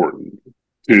important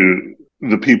to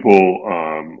the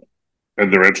people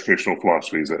and their educational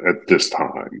philosophies at this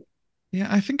time. Yeah,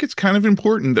 I think it's kind of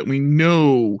important that we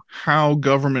know how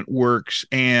government works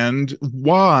and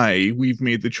why we've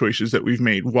made the choices that we've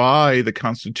made, why the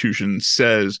Constitution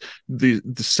says the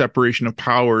separation of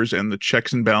powers and the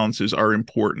checks and balances are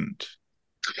important.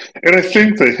 And I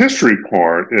think the history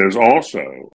part is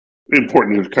also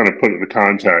important to kind of put it into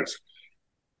context.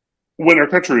 When our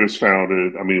country was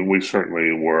founded, I mean, we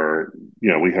certainly were,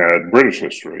 we had British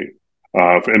history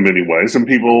in many ways, and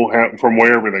people from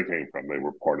wherever they came from, they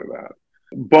were part of that.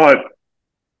 But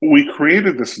we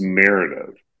created this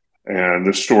narrative and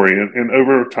this story, and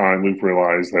over time, we've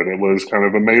realized that it was kind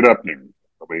of a made-up narrative.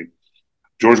 I mean,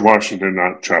 George Washington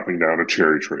not chopping down a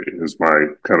cherry tree is my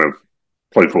kind of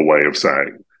playful way of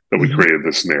saying that we created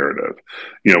this narrative.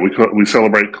 We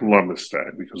celebrate Columbus Day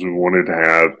because we wanted to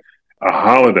have a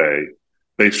holiday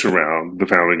based around the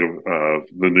founding of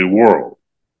the New World.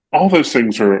 All those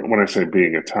things are, when I say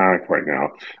being attacked right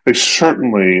now, they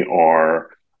certainly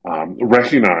are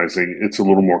recognizing it's a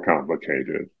little more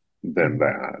complicated than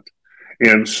that.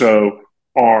 And so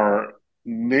our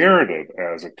narrative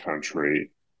as a country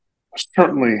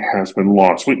certainly has been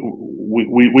lost.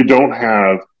 We don't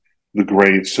have the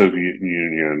great Soviet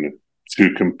Union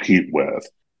to compete with.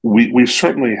 We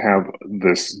certainly have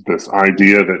this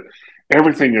idea that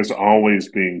everything is always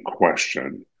being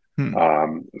questioned.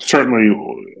 Certainly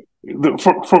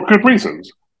for good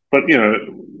reasons, but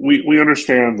we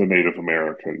understand the Native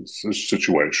Americans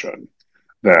situation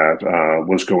that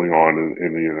was going on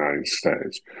in the United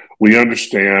States. We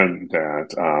understand that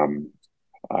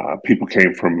people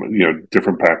came from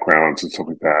different backgrounds and stuff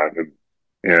like that,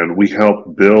 and we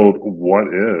helped build what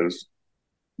is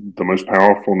the most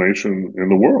powerful nation in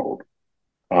the world,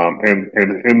 and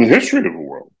in the history of the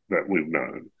world that we've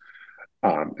known.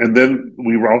 And then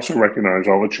we also recognize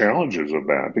all the challenges of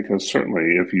that, because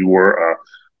certainly if you were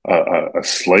a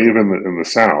slave in the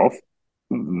South,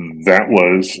 that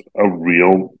was a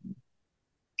real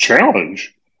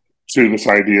challenge to this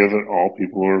idea that all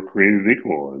people are created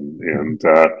equal and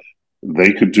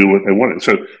they could do what they wanted.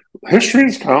 So history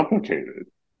is complicated,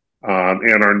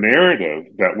 and our narrative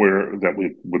that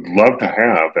we would love to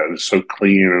have that is so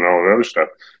clean and all that other stuff,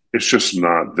 it's just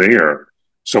not there.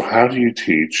 So how do you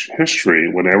teach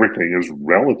history when everything is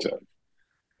relative?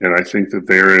 And I think that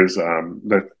there's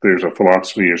a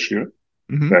philosophy issue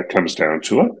that comes down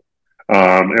to it.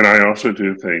 And I also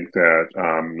do think that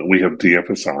we have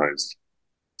de-emphasized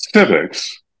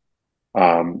civics.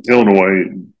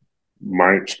 Illinois,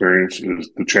 my experience is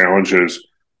the challenge is,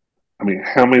 I mean,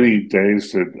 how many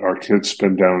days did our kids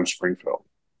spend down in Springfield?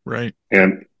 Right.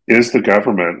 And is the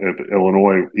government of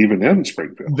Illinois even in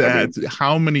Springfield?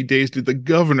 How many days did the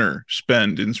governor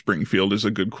spend in Springfield is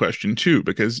a good question too,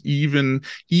 because even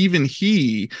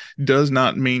he does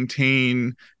not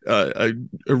maintain a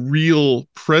real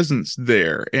presence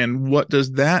there. And what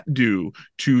does that do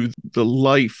to the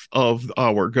life of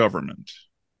our government?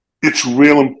 It's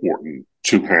real important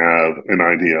to have an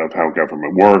idea of how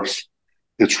government works.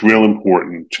 It's real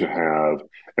important to have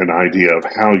an idea of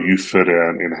how you fit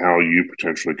in and how you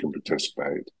potentially can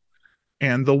participate.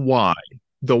 And the why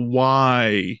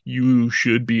you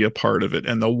should be a part of it,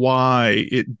 and the why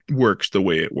it works the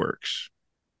way it works.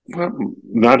 Well,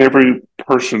 not every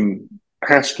person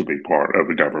has to be part of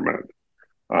the government.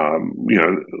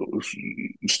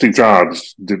 Steve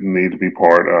Jobs didn't need to be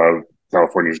part of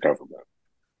California's government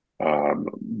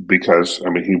because, I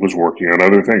mean, he was working on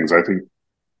other things. I think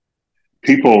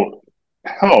people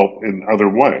help in other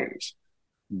ways,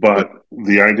 but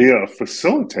the idea of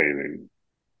facilitating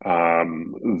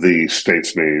the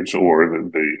state's needs or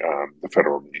the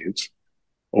federal needs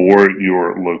or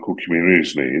your local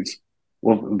community's needs,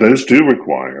 well, those do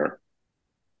require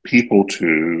people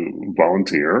to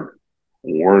volunteer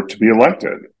or to be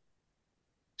elected.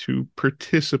 To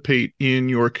participate in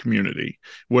your community,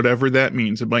 whatever that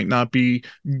means. It might not be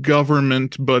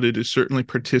government, but it is certainly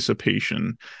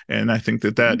participation. And I think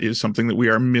that is something that we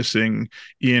are missing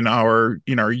in our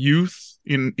youth,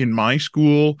 in my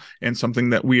school, and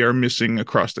something that we are missing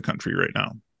across the country right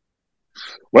now.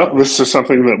 Well, this is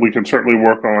something that we can certainly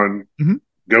work on.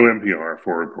 Go NPR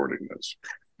for reporting this.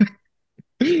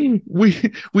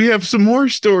 We have some more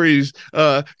stories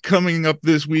coming up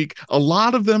this week. A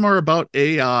lot of them are about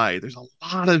AI. There's a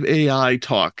lot of AI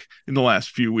talk in the last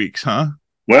few weeks, huh?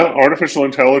 Well, artificial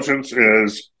intelligence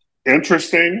is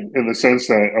interesting in the sense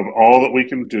that of all that we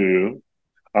can do,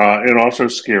 and also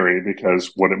scary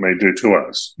because what it may do to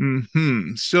us.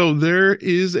 So there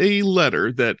is a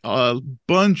letter that a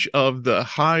bunch of the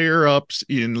higher ups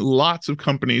in lots of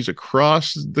companies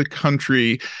across the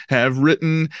country have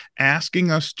written, asking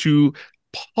us to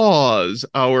pause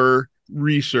our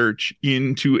research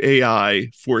into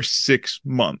AI for 6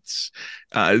 months.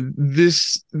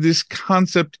 This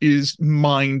concept is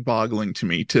mind-boggling to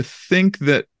me, to think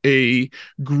that a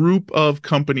group of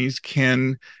companies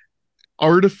can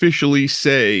artificially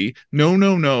say,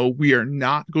 no, we are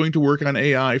not going to work on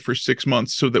AI for 6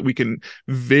 months so that we can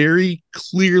very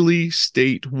clearly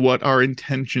state what our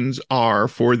intentions are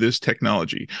for this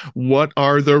technology. What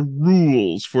are the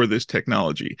rules for this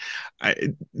technology?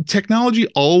 Technology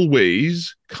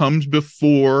always comes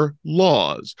before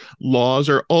laws. Laws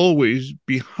are always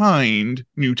behind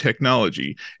new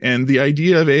technology. And the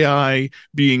idea of AI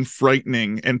being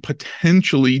frightening and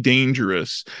potentially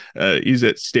dangerous is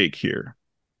at stake here.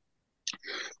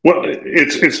 Well,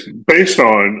 it's based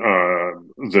on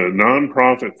the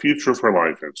nonprofit Future for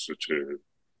Life Institute,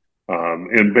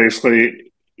 and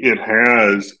basically it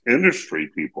has industry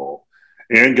people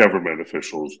and government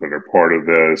officials that are part of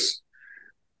this.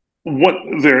 What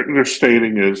they're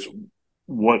stating is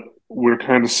what we're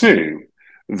kind of seeing,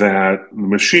 that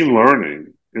machine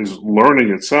learning is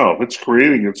learning itself. It's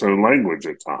creating its own language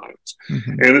at times,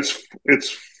 Mm-hmm. and it's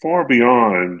far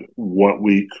beyond what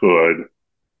we could.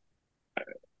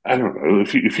 I don't know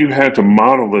if you had to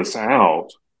model this out,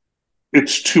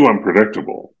 it's too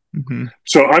unpredictable. Mm-hmm.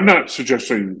 So I'm not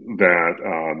suggesting that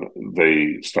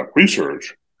they stop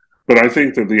research, but I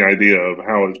think that the idea of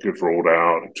how it gets rolled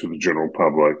out to the general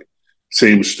public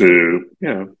seems to,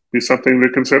 be something to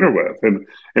consider with,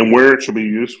 and where it should be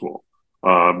useful.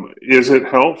 Is it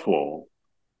helpful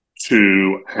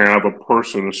to have a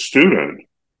person, a student,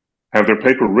 have their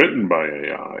paper written by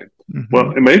AI? Mm-hmm.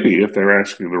 Well, it may be if they're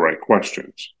asking the right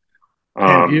questions.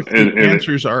 And if the And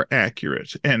answers are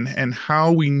accurate, and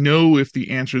how we know if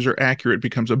the answers are accurate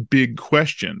becomes a big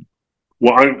question.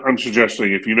 well, I'm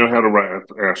suggesting if you know how to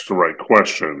ask the right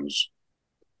questions,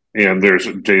 and there's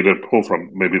data to pull from,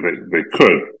 maybe they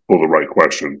could pull the right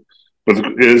question. But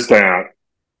is the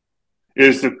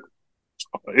is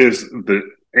the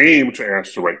aim to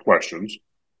ask the right questions,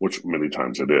 which many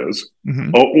times it is,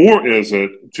 Mm-hmm. or is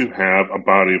it to have a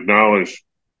body of knowledge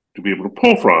to be able to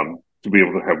pull from, to be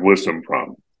able to have wisdom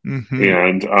from? Mm-hmm.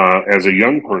 And as a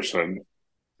young person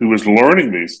who is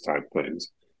learning these type things,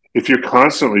 if you're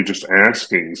constantly just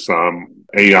asking some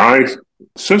AI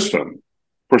system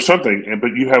for something,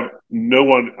 but you have no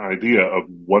one idea of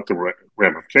what the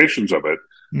ramifications of it,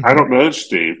 Mm-hmm. I don't know,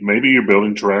 Steve. Maybe you're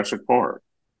building Jurassic Park.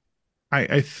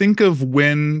 I think of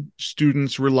when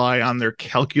students rely on their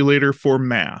calculator for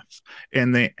math,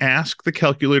 and they ask the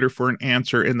calculator for an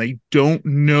answer and they don't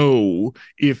know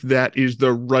if that is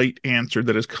the right answer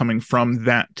that is coming from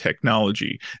that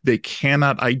technology. They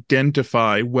cannot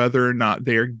identify whether or not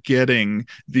they are getting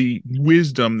the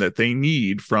wisdom that they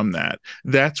need from that.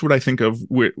 That's what I think of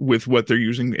with what they're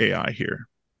using AI here.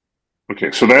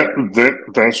 Okay, so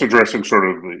that's addressing sort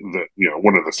of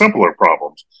one of the simpler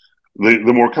problems.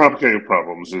 The more complicated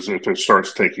problems is if it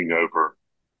starts taking over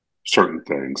certain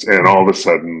things, and all of a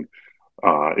sudden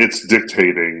it's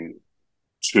dictating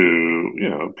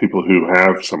to people who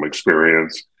have some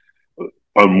experience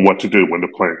on what to do, when to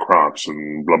plant crops,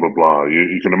 and blah blah blah.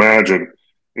 You can imagine,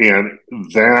 and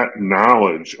that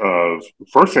knowledge of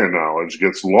firsthand knowledge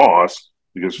gets lost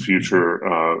because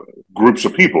future groups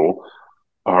of people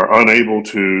are unable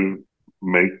to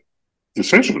make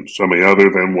decisions. I mean,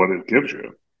 other than what it gives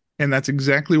you. And that's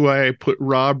exactly why I put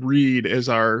Rob Reed as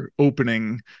our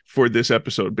opening for this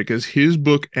episode, because his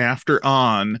book, After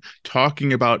On,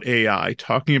 talking about AI,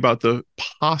 talking about the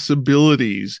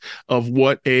possibilities of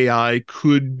what AI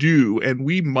could do. And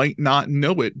we might not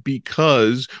know it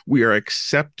because we are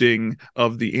accepting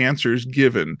of the answers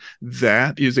given.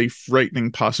 That is a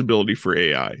frightening possibility for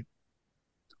AI.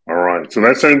 All right. So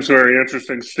that sounds very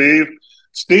interesting, Steve.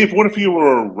 Steve, what if you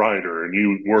were a writer and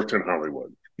you worked in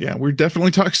Hollywood? Yeah, we're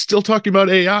definitely still talking about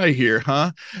AI here,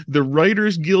 huh? The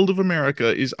Writers Guild of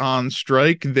America is on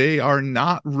strike. They are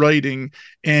not writing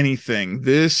anything.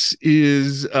 This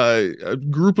is a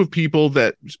group of people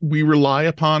that we rely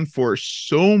upon for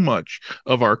so much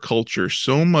of our culture,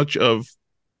 so much of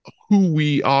who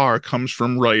we are comes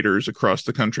from writers across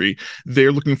the country.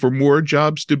 They're looking for more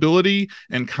job stability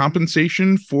and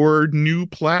compensation for new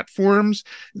platforms.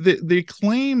 They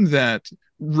claim that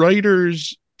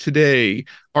writers today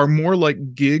are more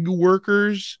like gig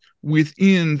workers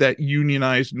within that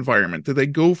unionized environment, that they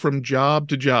go from job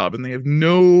to job and they have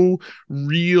no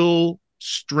real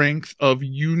strength of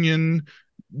union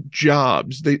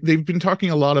jobs. They've been talking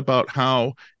a lot about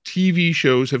how TV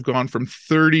shows have gone from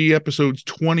 30 episodes,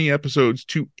 20 episodes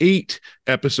to 8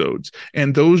 episodes.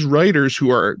 And those writers who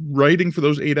are writing for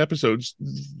those 8 episodes,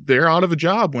 they're out of a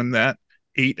job when that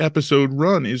 8-episode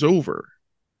run is over.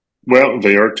 Well,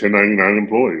 they are 1099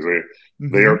 employees.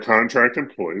 They are contract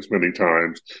employees many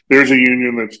times. There's a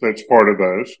union that's part of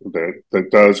those that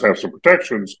does have some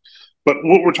protections. But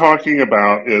what we're talking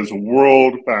about is a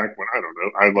world back when, I don't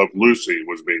know, I Love Lucy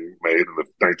was being made in the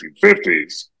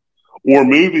 1950s, or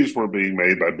movies were being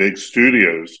made by big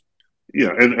studios.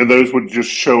 Yeah, and those would just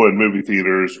show in movie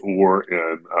theaters or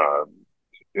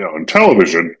in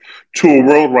television, to a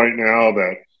world right now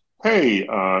that, hey,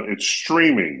 it's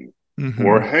streaming,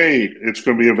 or hey, it's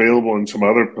going to be available in some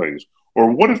other place. Or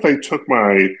what if they took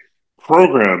my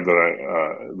program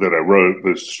that I wrote,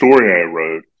 the story I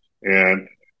wrote, and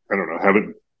I don't know, have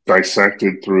it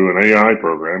dissected through an AI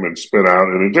program and spit out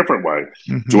in a different way?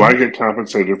 Do I get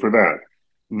compensated for that?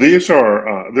 These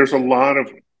are there's a lot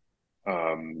of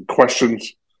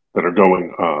questions that are going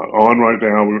on right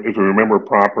now. If we remember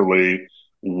properly,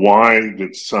 Why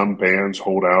did some bands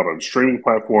hold out on streaming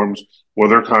platforms? Well,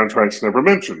 their contracts never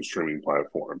mentioned streaming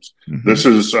platforms. Mhm. This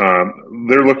is,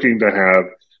 they're looking to have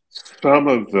some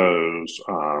of those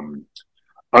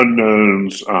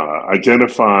unknowns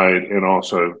identified and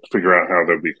also figure out how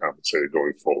they'll be compensated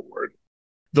going forward.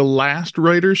 The last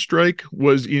writer's strike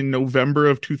was in November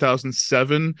of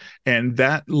 2007, and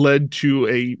that led to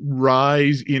a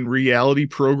rise in reality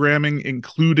programming,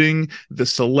 including The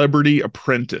Celebrity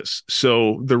Apprentice.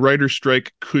 So the writer's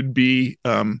strike could be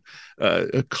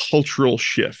a cultural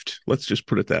shift. Let's just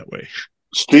put it that way.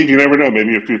 Steve, you never know.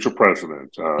 Maybe a future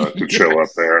president could show up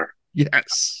there.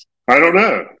 Yes. I don't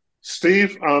know.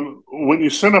 Steve, when you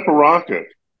send up a rocket,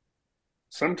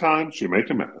 sometimes you make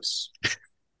a mess.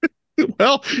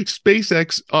 Well,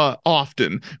 SpaceX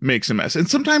often makes a mess, and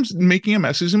sometimes making a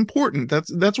mess is important.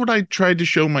 That's what I tried to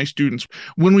show my students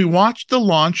when we watched the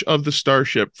launch of the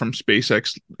Starship from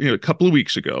SpaceX, a couple of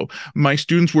weeks ago. My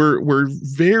students were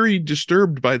very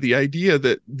disturbed by the idea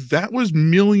that was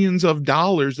millions of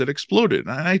dollars that exploded.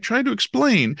 And I tried to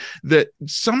explain that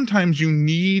sometimes you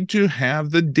need to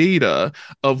have the data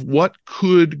of what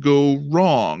could go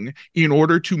wrong in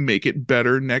order to make it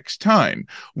better next time.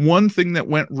 One thing that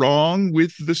went wrong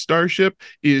with the Starship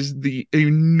is the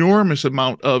enormous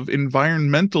amount of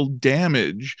environmental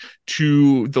damage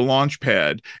to the launch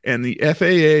pad, and the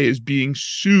FAA is being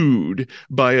sued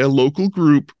by a local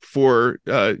group for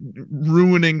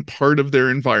ruining part of their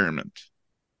environment.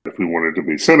 If we wanted to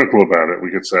be cynical about it, we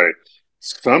could say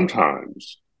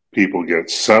sometimes people get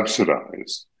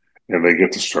subsidized and they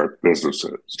get to start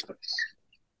businesses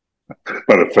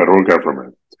by the federal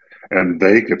government. And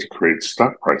they get to create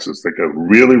stock prices that go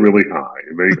really, really high.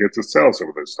 And they get to sell some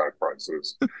of those stock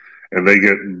prices. And they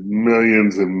get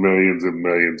millions and millions and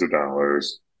millions of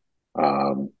dollars.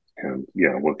 And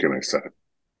yeah, what can I say?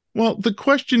 Well, the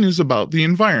question is about the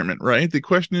environment, right? The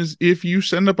question is, if you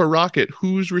send up a rocket,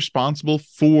 who's responsible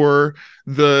for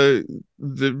the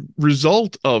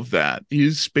result of that?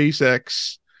 Is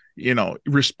SpaceX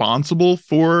responsible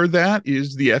for that?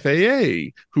 Is the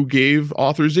FAA, who gave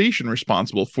authorization,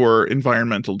 responsible for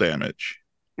environmental damage?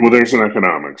 Well, there's an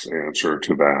economics answer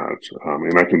to that.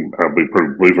 And I'll be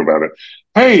pretty brief about it.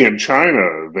 Hey, in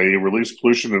China, they release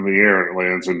pollution in the air and it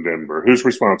lands in Denver. Who's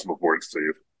responsible for it,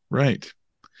 Steve? Right.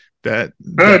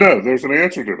 No, there's an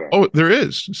answer to that. Oh, there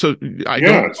is. So I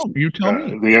don't know. You tell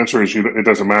me. The answer is it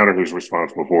doesn't matter who's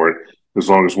responsible for it as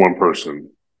long as one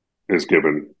person is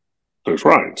given those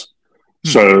rights.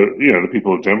 So, the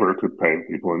people of Denver could pay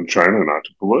people in China not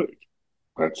to pollute.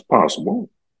 That's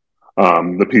possible.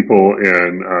 The people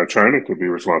in China could be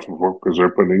responsible for it because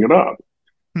they're putting it up.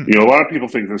 A lot of people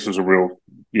think this is a real,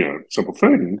 simple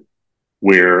thing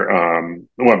where, I'm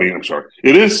sorry.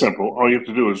 It is simple. All you have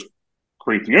to do is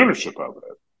create the ownership of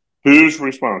it. Who's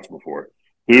responsible for it?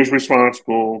 Who's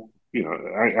responsible? The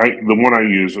one I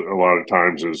use a lot of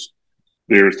times is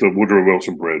there's the Woodrow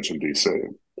Wilson Bridge in D.C.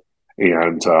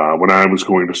 And when I was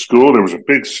going to school, there was a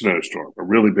big snowstorm, a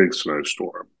really big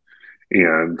snowstorm.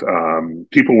 And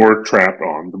people were trapped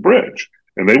on the bridge.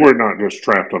 And they were not just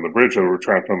trapped on the bridge, they were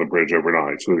trapped on the bridge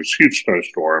overnight. So there's a huge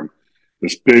snowstorm,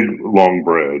 this big, long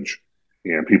bridge,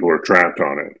 and people are trapped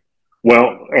on it.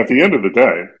 Well, at the end of the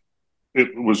day,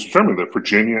 it was determined that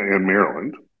Virginia and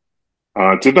Maryland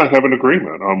did not have an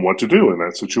agreement on what to do in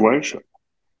that situation.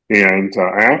 And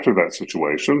after that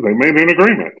situation, they made an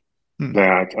agreement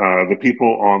that the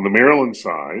people on the Maryland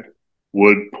side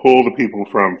would pull the people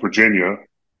from Virginia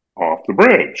off the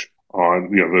bridge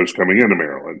on, those coming into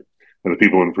Maryland. And the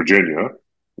people in Virginia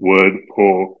would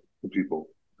pull the people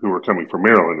who were coming from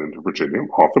Maryland into Virginia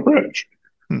off the bridge.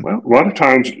 Well, a lot of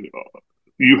times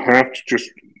you have to just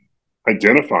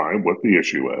identify what the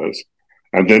issue is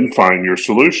and then find your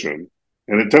solution.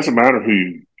 And it doesn't matter who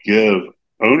you give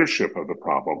ownership of the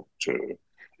problem to.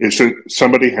 It's that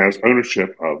somebody has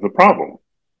ownership of the problem.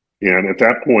 And at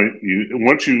that point,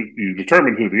 once you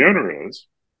determine who the owner is,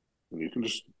 you can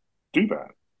just do that.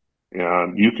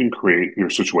 And you can create your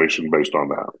situation based on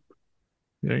that.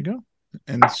 There you go.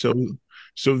 And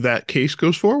so that case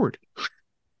goes forward.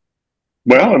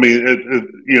 Well, I mean,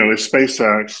 is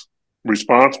SpaceX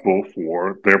responsible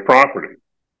for their property?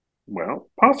 Well,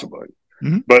 possibly.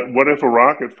 But what if a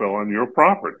rocket fell on your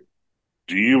property?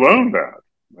 Do you own that?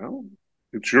 Well,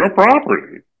 it's your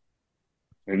property.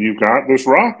 And you've got this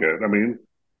rocket. I mean,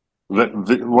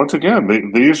 once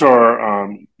again, these are,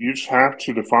 you just have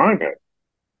to define it.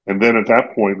 And then at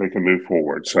that point, they can move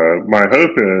forward. So my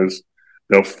hope is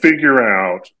they'll figure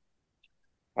out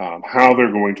how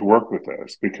they're going to work with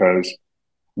this. Because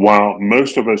while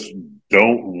most of us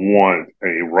don't want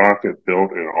a rocket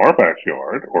built in our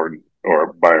backyard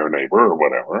or by our neighbor or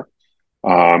whatever,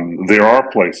 There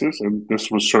are places, and this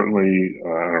was certainly,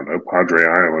 I don't know, Padre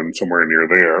Island, somewhere near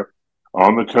there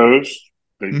on the coast.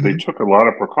 They took a lot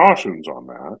of precautions on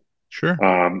that. Sure.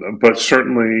 But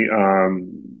certainly,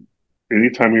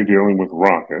 anytime you're dealing with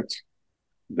rockets,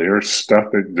 there's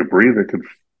debris that could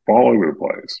fall over the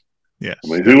place. Yes. I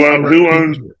mean,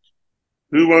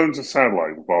 who owns a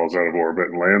satellite that falls out of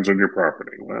orbit and lands on your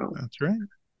property? Well, that's right.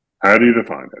 How do you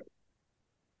define it?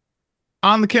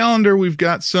 On the calendar, we've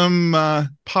got some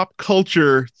pop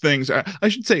culture things. I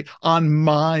should say on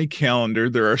my calendar,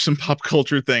 there are some pop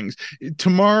culture things.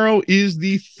 Tomorrow is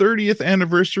the 30th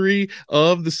anniversary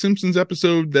of the Simpsons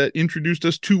episode that introduced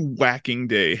us to Whacking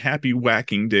Day. Happy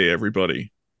Whacking Day,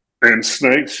 everybody. And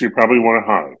snakes, you probably want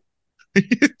to hide.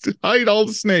 Hide all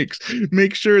the snakes.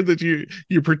 Make sure that you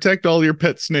protect all your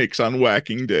pet snakes on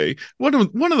Whacking Day. One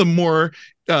of the more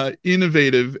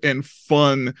innovative and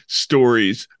fun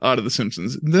stories out of The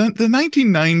Simpsons. The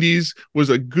 1990s was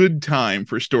a good time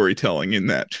for storytelling in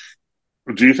that.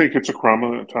 Do you think it's a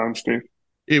cromulent time, Steve?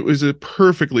 It was a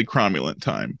perfectly cromulent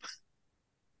time.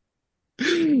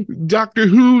 Doctor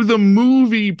Who, the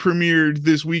movie, premiered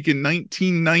this week in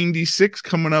 1996,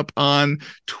 coming up on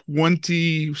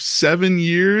 27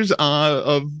 years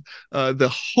of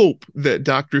the hope that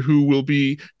Doctor Who will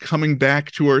be coming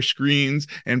back to our screens.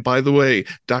 And by the way,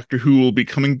 Doctor Who will be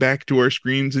coming back to our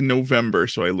screens in November,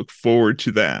 so I look forward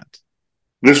to that.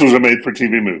 This was a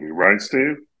made-for-TV movie, right,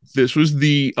 Steve? This was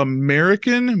the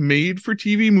American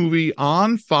made-for-TV movie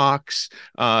on Fox.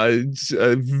 It's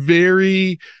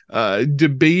very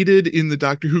debated in the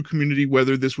Doctor Who community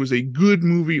whether this was a good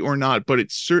movie or not, but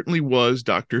it certainly was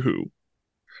Doctor Who.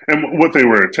 And what they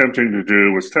were attempting to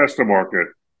do was test the market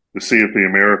to see if the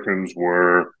Americans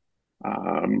were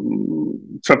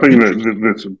something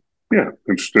that's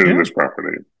interested in this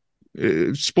property.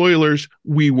 Spoilers,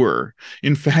 we were.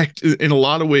 In fact, in a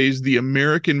lot of ways, the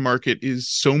American market is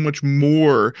so much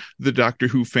more the Doctor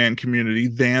Who fan community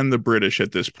than the British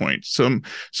at this point. Some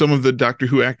of the Doctor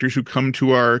Who actors who come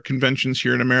to our conventions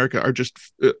here in America are just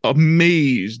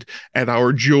amazed at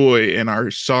our joy and our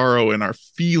sorrow and our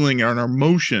feeling and our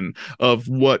emotion of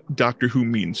what Doctor Who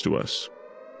means to us.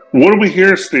 What do we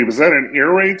hear, Steve? Is that an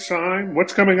ear raid sign?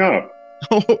 What's coming up?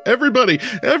 Oh, everybody,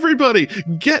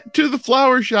 get to the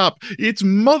flower shop. It's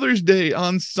Mother's Day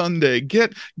on Sunday.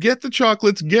 Get the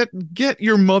chocolates, get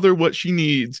your mother what she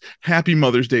needs. Happy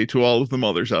Mother's Day to all of the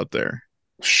mothers out there.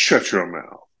 Shut your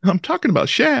mouth. I'm talking about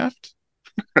Shaft.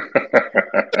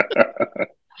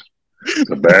 It's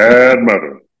a bad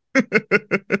mother.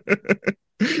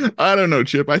 I don't know,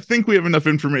 Chip. I think we have enough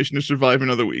information to survive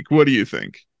another week. What do you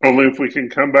think? Only if we can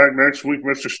come back next week,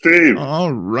 Mr. Steve.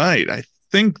 All right. I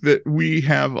think that we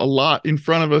have a lot in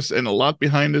front of us and a lot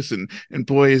behind us, and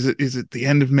boy, is it the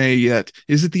end of May yet?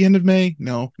 Is it the end of May?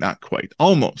 No, not quite.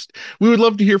 Almost. We would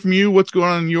love to hear from you. What's going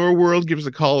on in your world? Give us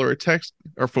a call or a text.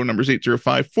 Our phone number is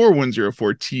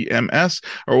 805-4104-TMS.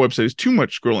 Our website is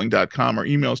toomuchscrolling.com. Our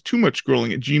email is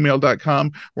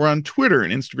toomuchscrolling@gmail.com. We're on Twitter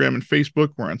and Instagram and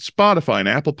Facebook. We're on Spotify and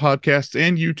Apple Podcasts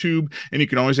and YouTube. And you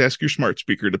can always ask your smart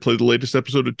speaker to play the latest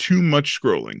episode of Too Much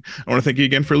Scrolling. I want to thank you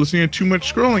again for listening to Too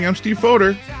Much Scrolling. I'm Steve Fodor.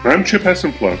 I'm Chip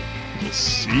Hessenflow. We'll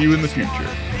see you in the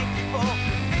future.